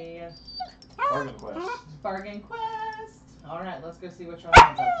play Bargain Quest. Bargain Quest. Alright, let's go see what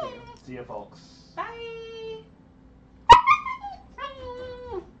Trombone's up to. See ya, folks. Bye!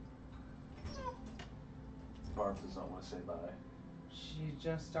 Barb does not want to say bye. She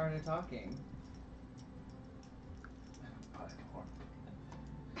just started talking.